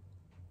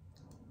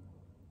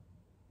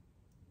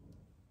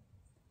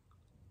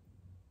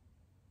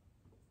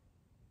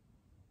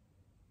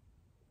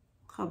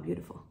 How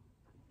beautiful.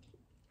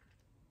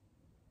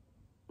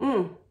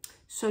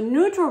 So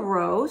neutral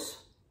rose,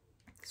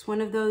 it's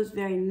one of those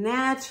very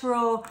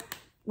natural,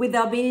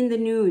 without being in the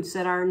nudes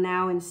that are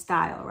now in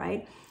style,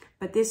 right?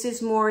 But this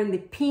is more in the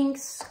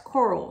pinks,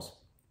 corals.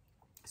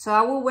 So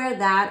I will wear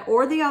that,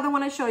 or the other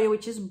one I show you,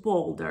 which is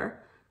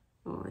bolder.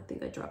 Oh, I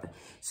think I dropped it.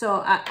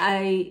 So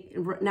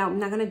now I'm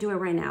not going to do it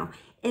right now.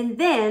 And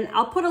then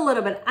I'll put a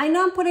little bit. I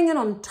know I'm putting it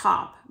on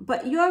top,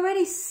 but you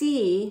already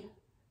see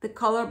the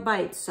color by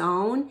its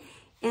own.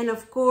 And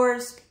of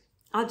course,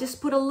 I'll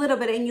just put a little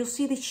bit and you'll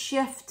see the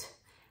shift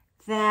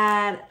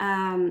that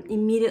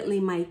immediately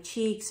my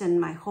cheeks and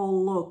my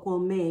whole look will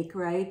make,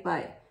 right?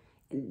 But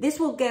this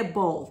will get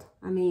bold.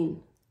 I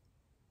mean,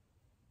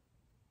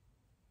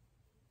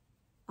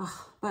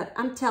 but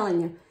I'm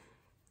telling you,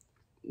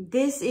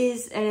 this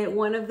is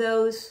one of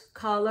those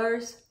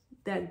colors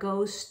that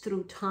goes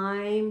through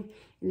time.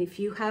 And if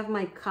you have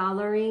my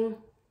coloring,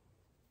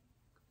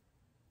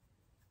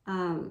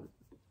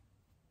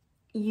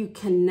 you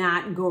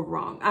cannot go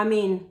wrong. I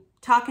mean,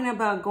 talking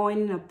about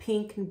going in a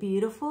pink and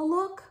beautiful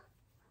look.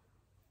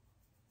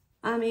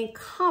 I mean,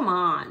 come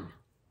on.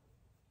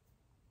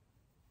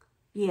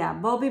 Yeah,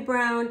 Bobbi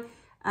Brown.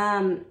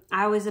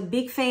 I was a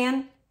big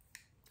fan.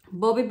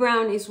 Bobbi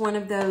Brown is one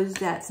of those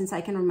that, since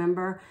I can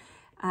remember,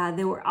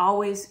 they were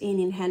always in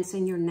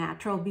enhancing your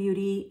natural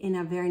beauty in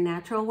a very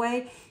natural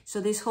way.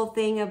 So this whole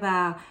thing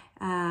about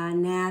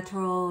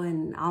natural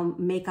and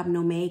makeup,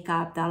 no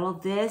makeup, all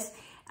of this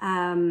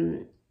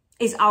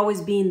is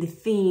always been the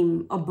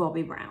theme of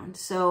Bobbi Brown.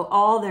 So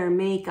all their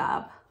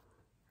makeup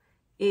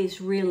is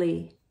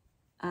really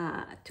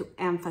to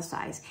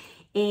emphasize.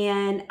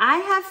 And I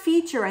have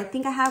featured, I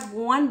think I have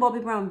one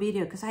Bobbi Brown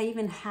video because I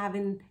even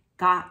haven't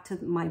got to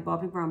my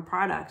Bobbi Brown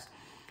products.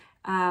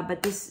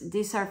 But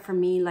these are for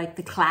me like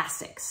the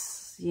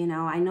classics. You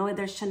know, I know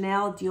there's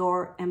Chanel,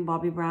 Dior, and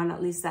Bobbi Brown.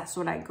 At least that's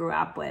what I grew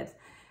up with.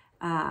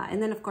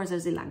 And then of course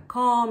there's the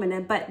Lancome, and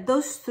then, but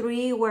those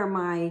three were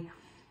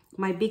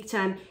my big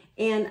time.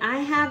 And I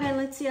haven't,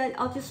 let's see,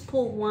 I'll just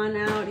pull one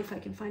out if I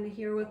can find it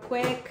here real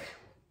quick.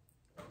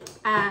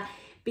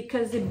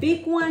 Because the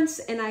big ones,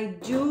 and I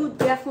do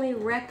definitely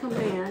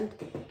recommend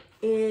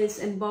is,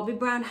 and Bobbi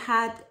Brown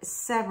had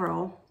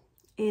several,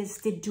 is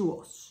the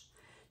duos.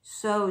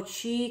 So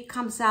she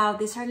comes out,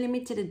 these are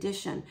limited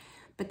edition,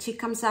 but she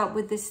comes out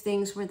with these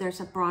things where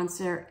there's a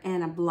bronzer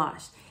and a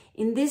blush.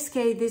 In this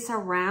case, these are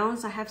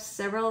rounds. I have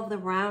several of the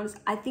rounds.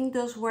 I think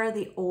those were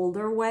the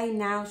older way.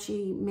 Now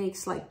she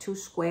makes like 2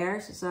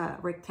 squares. It's a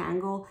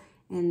rectangle.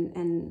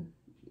 And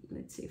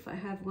let's see if I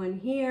have one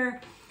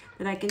here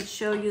that I can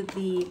show you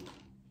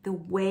the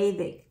way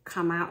they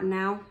come out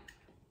now.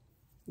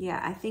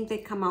 Yeah, I think they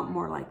come out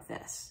more like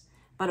this.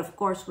 But of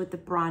course with the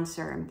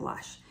bronzer and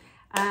blush.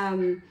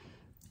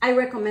 I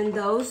recommend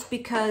those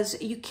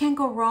because you can't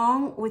go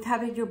wrong with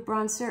having your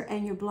bronzer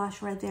and your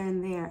blush right there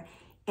and there.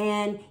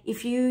 And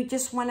if you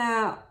just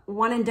wanna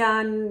one and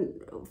done,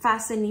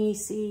 fast and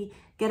easy,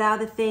 get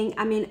out of the thing.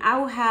 I mean, I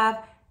will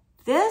have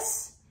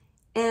this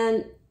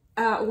and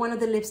one of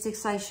the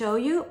lipsticks I show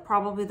you,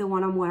 probably the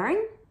one I'm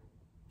wearing.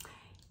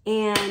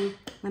 And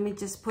let me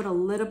just put a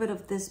little bit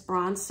of this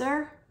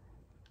bronzer.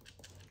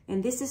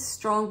 And this is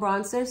strong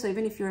bronzer, so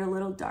even if you're a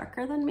little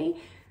darker than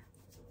me,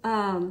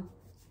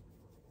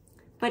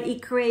 but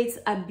it creates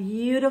a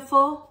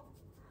beautiful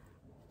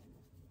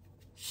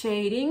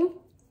shading.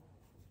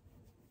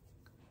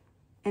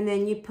 And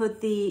then you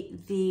put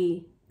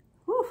the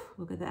whew,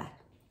 look at that.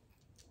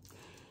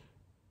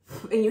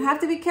 And you have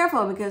to be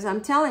careful because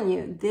I'm telling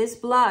you, this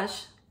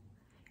blush,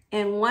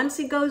 and once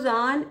it goes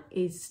on,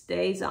 it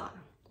stays on.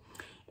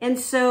 And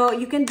so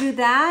you can do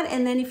that.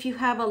 And then if you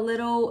have a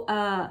little,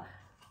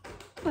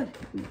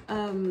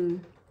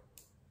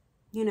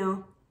 you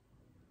know,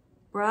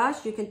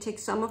 brush, you can take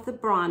some of the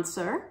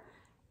bronzer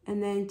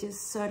and then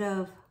just sort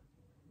of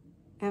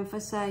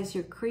emphasize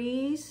your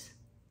crease.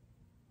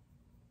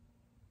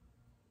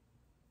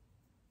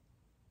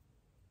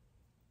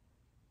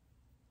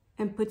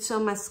 And put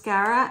some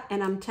mascara,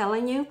 and I'm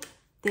telling you,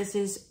 this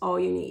is all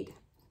you need.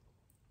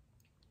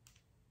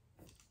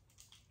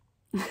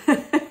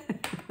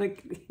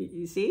 Look,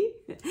 you see?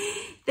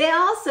 They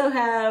also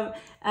have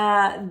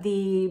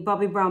the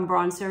Bobbi Brown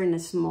bronzer in a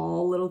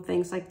small little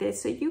things like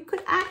this. So you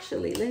could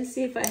actually, let's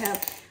see if I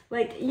have,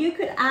 like you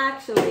could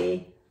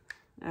actually,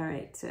 all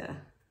right,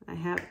 I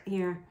have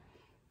here,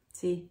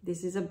 see,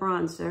 this is a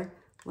bronzer.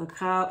 Look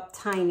how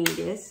tiny it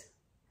is.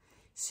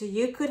 So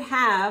you could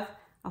have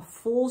a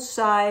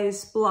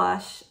full-size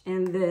blush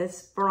and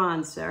this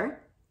bronzer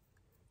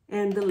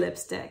and the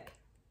lipstick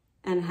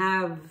and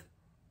have,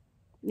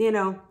 you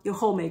know, your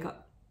whole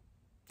makeup.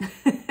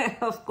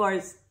 Of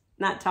course,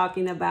 not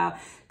talking about,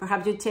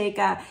 perhaps you take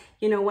a,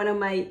 you know, one of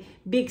my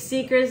big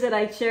secrets that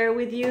I share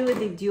with you,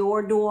 the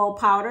Dior dual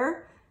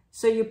powder.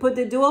 So you put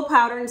the dual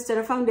powder instead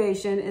of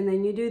foundation, and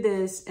then you do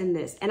this and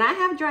this. And I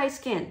have dry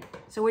skin.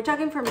 So we're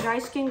talking from dry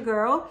skin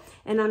girl,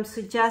 and I'm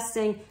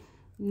suggesting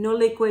no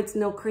liquids,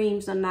 no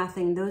creams, no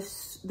nothing.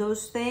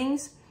 Those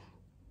things,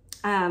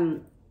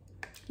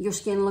 your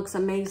skin looks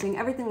amazing.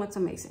 Everything looks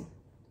amazing.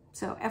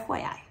 So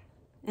FYI.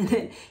 And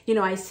then, you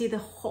know, I see the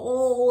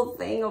whole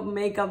thing of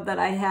makeup that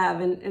I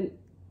have, and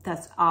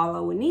that's all I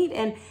would need.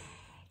 And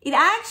it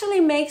actually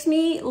makes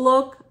me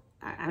look,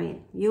 I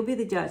mean, you'll be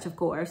the judge, of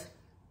course.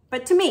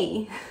 But to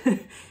me,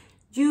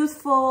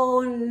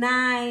 youthful,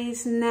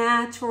 nice,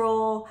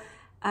 natural,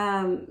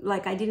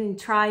 Like I didn't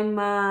try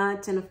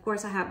much. And of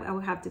course I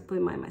would have to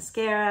put my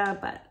mascara,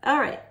 but all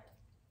right.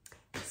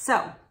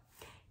 So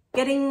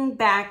getting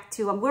back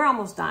to, we're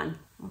almost done.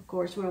 Of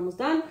course, we're almost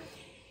done.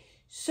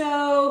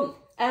 So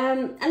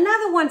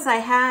another ones I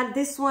had,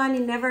 this one,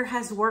 it never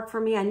has worked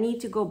for me. I need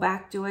to go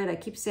back to it. I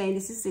keep saying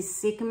this is the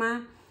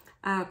Sigma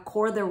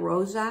Cor de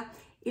Rosa.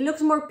 It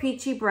looks more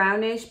peachy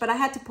brownish, but I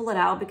had to pull it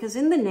out because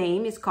in the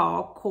name it's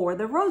called Cor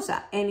de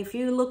Rosa. And if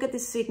you look at the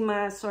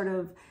Sigma sort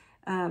of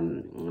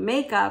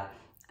makeup,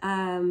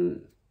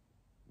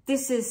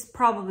 this is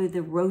probably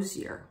the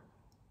rosier,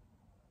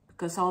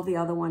 because all the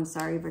other ones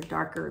are either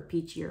darker or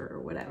peachier or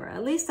whatever.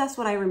 At least that's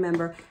what I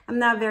remember. I'm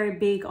not very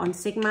big on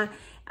Sigma.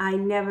 I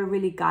never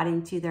really got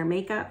into their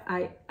makeup.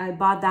 I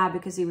bought that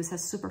because it was a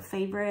super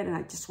favorite and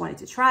I just wanted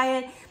to try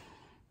it.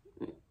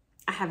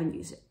 I haven't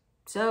used it,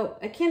 so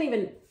I can't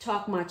even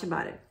talk much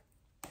about it.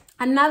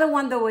 Another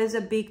one that was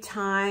a big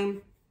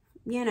time,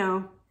 you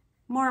know,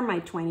 more in my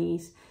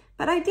 20s,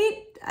 but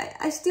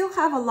I still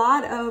have a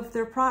lot of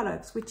their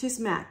products, which is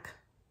MAC.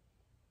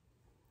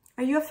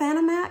 Are you a fan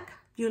of MAC?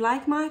 You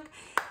like MAC?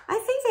 I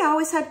think they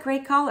always had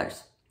great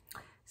colors.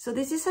 So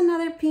this is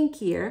another pink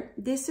here.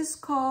 This is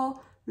called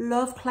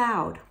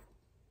Lovecloud.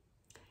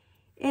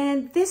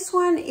 And this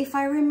one, if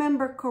I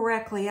remember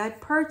correctly, I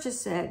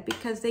purchased it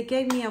because they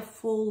gave me a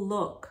full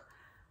look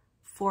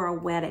for a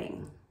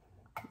wedding.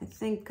 I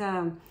think,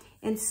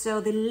 and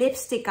so the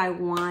lipstick I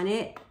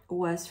wanted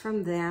was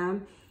from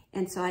them.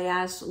 And so I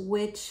asked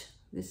which,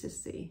 this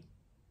is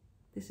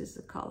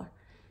the color.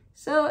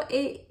 So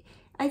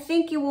I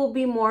think it will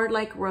be more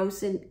like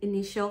Rose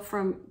Initial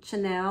from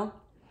Chanel.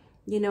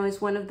 You know, it's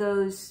one of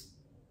those,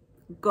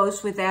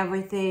 goes with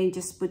everything,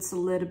 just puts a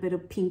little bit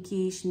of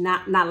pinkish,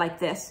 not like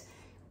this,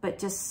 but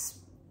just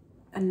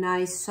a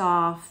nice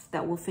soft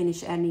that will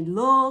finish any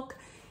look.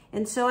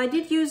 And so I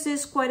did use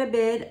this quite a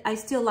bit. I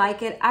still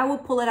like it. I will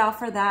pull it out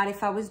for that.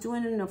 If I was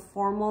doing it in a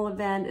formal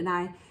event and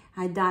I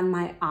had done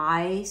my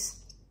eyes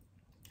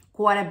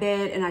quite a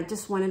bit and I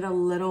just wanted a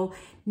little,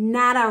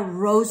 not a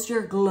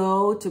rosier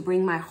glow to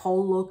bring my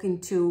whole look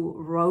into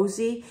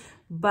rosy,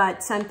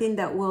 but something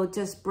that will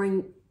just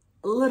bring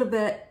a little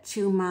bit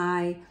to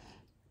my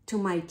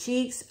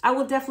cheeks, I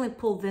will definitely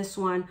pull this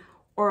one,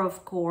 or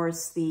of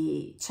course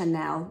the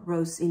Chanel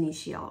Rose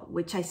Initial,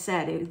 which I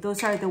said,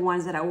 those are the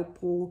ones that I will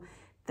pull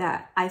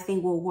that I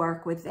think will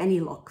work with any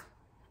look.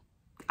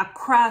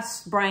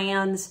 Across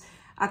brands,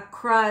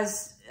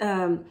 across,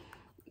 you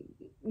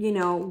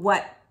know,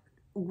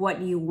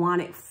 what you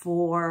want it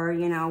for,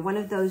 you know, one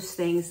of those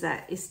things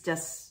that is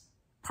just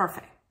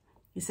perfect.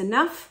 It's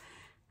enough.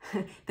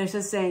 There's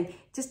a saying,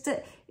 just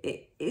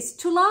it's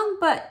too long,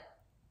 but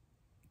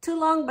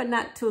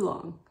not too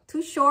long.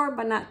 Too short,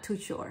 but not too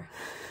short.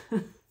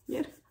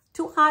 You know,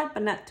 too hot,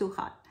 but not too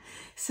hot.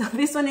 So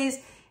this one is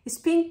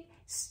pink,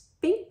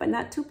 but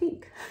not too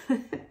pink.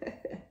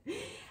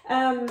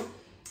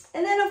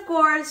 And then of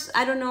course,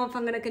 I don't know if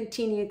I'm gonna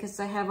continue because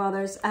I have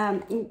others.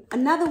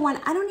 Another one,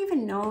 I don't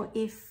even know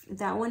if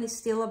that one is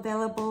still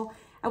available.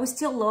 I would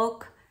still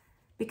look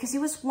because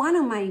it was one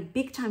of my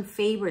big time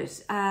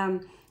favorites.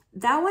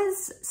 That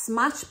was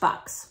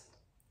Smashbox.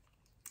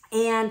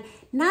 And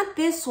not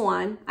this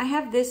one. I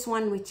have this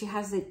one, which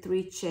has the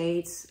 3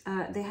 shades.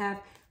 They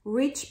have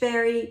Rich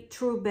Berry,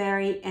 True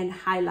Berry, and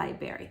Highlight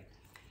Berry.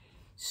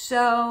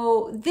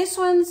 So these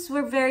ones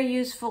were very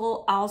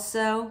useful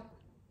also.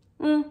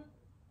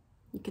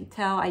 You can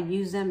tell I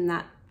use them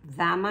not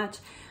that much.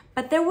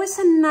 But there was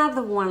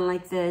another one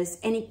like this,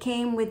 and it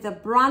came with a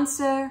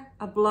bronzer,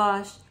 a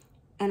blush,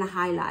 and a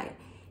highlight.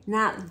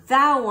 Now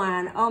that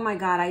one, oh my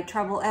God, I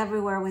travel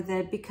everywhere with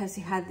it because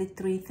it had the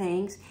 3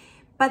 things.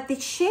 But the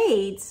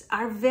shades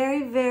are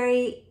very,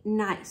 very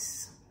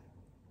nice.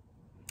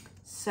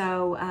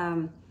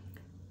 So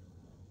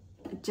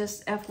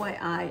just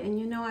FYI. And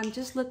you know, I'm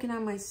just looking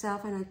at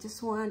myself and I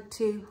just want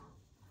to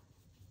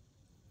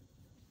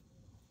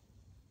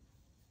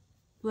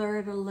blur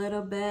it a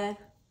little bit.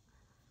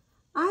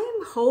 I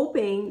am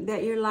hoping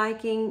that you're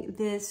liking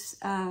this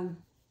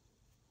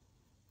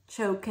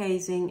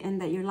showcasing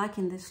and that you're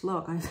liking this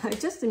look. I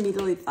just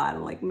immediately thought,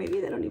 I'm like, maybe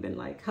they don't even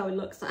like how it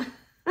looks.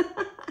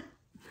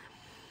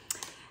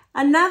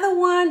 Another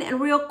one,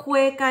 and real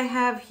quick, I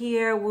have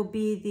here will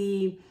be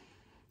the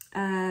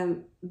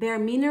Bare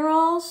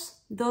Minerals.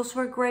 Those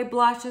were great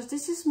blushes.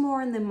 This is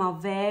more in the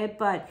mauve,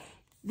 but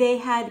they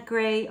had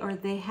gray, or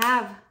they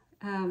have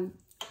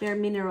Bare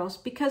Minerals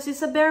because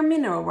it's a bare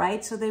mineral,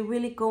 right? So they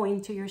really go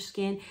into your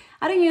skin.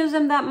 I don't use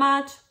them that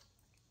much,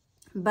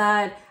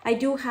 but I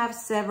do have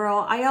several.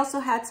 I also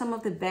had some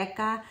of the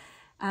Becca.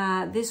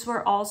 These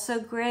were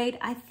also great.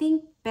 I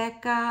think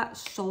Becca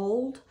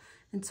sold.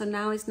 And so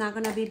now it's not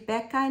going to be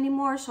Becca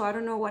anymore. So I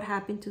don't know what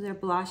happened to their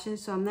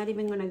blushes. So I'm not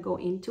even going to go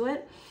into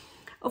it.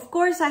 Of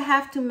course, I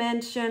have to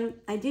mention,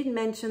 I did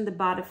mention the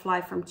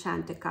Butterfly from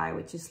Chantecaille,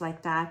 which is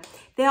like that.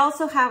 They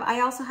also have,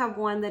 I also have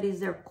one that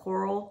is their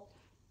coral.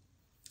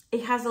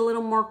 It has a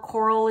little more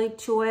corally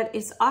to it.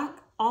 It's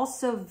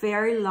also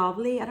very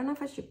lovely. I don't know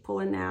if I should pull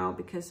it now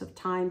because of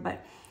time.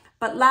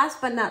 But last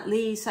but not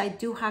least, I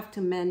do have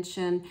to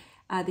mention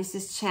This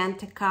is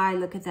Chantecaille.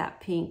 Look at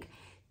that pink.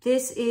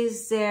 This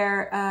is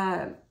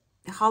their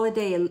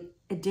holiday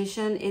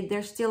edition.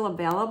 They're still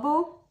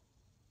available.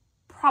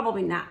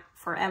 Probably not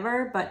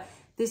forever, but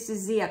this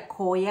is the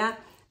Akoya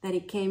that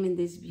it came in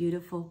this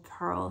beautiful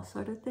pearl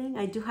sort of thing.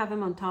 I do have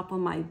them on top of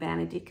my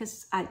vanity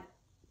because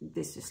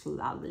this is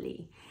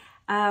lovely.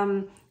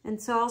 And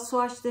so I'll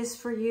swatch this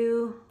for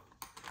you.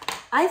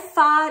 I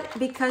thought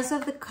because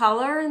of the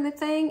color and the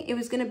thing, it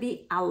was gonna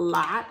be a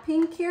lot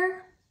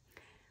pinkier,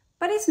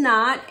 but it's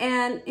not,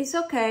 and it's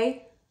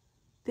okay.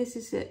 This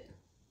is it.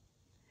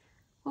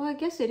 Well, I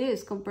guess it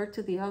is compared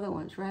to the other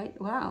ones, right?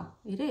 Wow,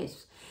 it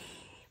is.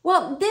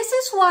 Well, this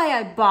is why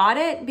I bought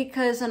it,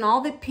 because on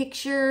all the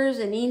pictures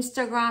and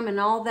Instagram and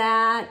all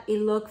that, it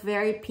looked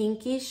very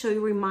pinkish. So it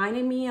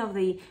reminded me of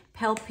the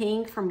pale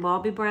pink from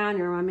Bobbi Brown.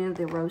 It reminded me of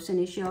the Rose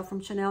initial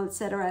from Chanel,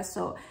 etc.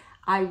 So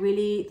I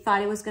really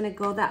thought it was going to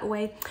go that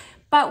way.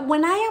 But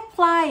when I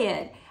apply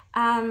it,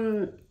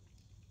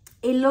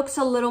 it looks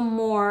a little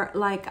more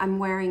like I'm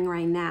wearing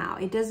right now.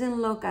 It doesn't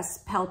look as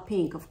pale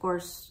pink. Of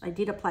course, I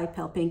did apply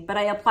pale pink, but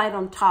I applied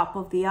on top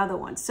of the other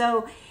one.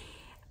 So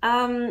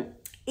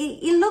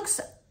it looks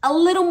a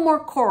little more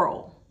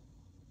coral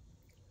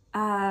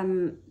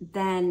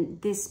than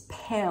this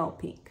pale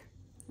pink.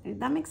 Does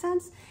that make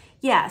sense?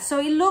 Yeah, so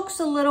it looks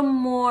a little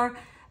more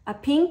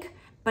pink,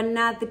 but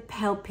not the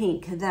pale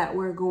pink that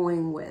we're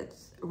going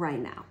with right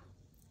now.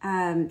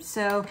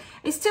 So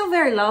it's still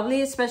very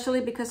lovely,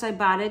 especially because I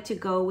bought it to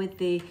go with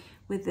the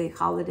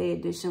holiday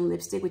edition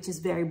lipstick, which is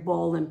very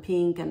bold and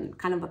pink and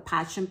kind of a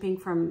passion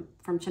pink from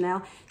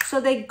Chanel.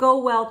 So they go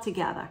well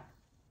together.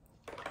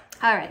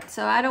 All right,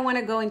 so I don't want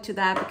to go into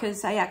that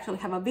because I actually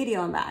have a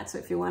video on that. So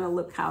if you want to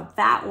look how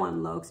that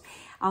one looks,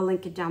 I'll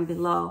link it down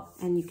below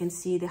and you can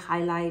see the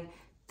highlight,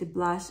 the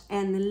blush,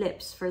 and the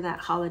lips for that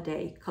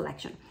holiday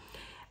collection.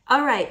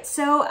 All right,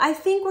 so I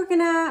think we're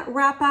gonna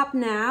wrap up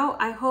now.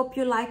 I hope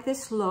you like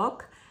this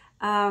look.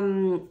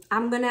 I'm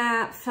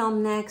gonna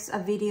film next a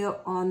video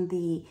on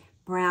the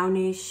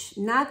brownish,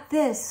 not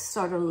this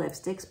sort of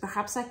lipsticks.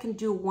 Perhaps I can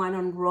do one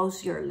on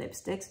rosier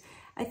lipsticks.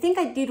 I think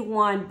I did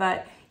one,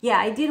 but yeah,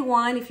 I did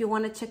one if you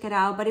want to check it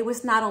out, but it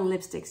was not on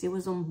lipsticks. It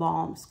was on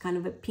balms, kind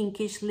of a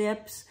pinkish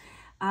lips.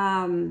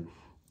 When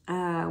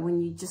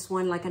you just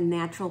want like a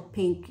natural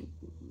pink,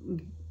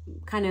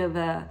 kind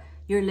of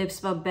your lips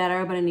felt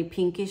better, but in a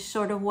pinkish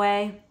sort of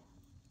way.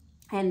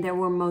 And there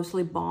were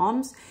mostly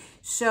balms.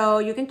 So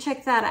you can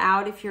check that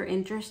out if you're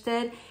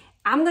interested.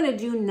 I'm gonna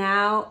do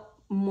now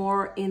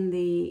more in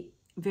the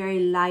very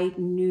light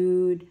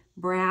nude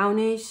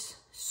brownish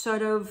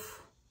sort of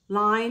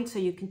line, so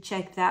you can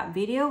check that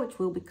video, which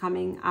will be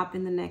coming up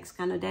in the next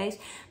kind of days.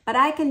 But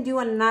I can do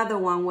another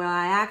one where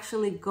I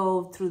actually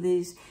go through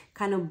these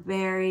kind of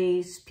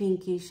berries,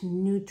 pinkish,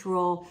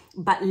 neutral,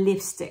 but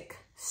lipstick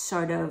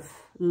sort of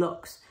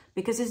looks,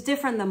 because it's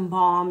different than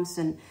balms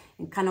and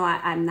kind of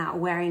I'm not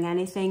wearing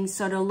anything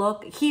sort of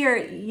look. Here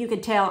you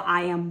can tell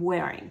I am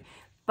wearing,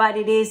 but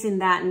it is in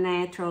that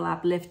natural,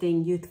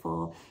 uplifting,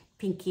 youthful,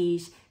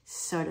 pinkish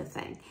sort of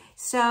thing.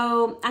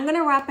 So I'm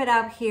gonna wrap it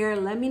up here.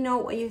 Let me know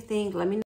what you think. Let me know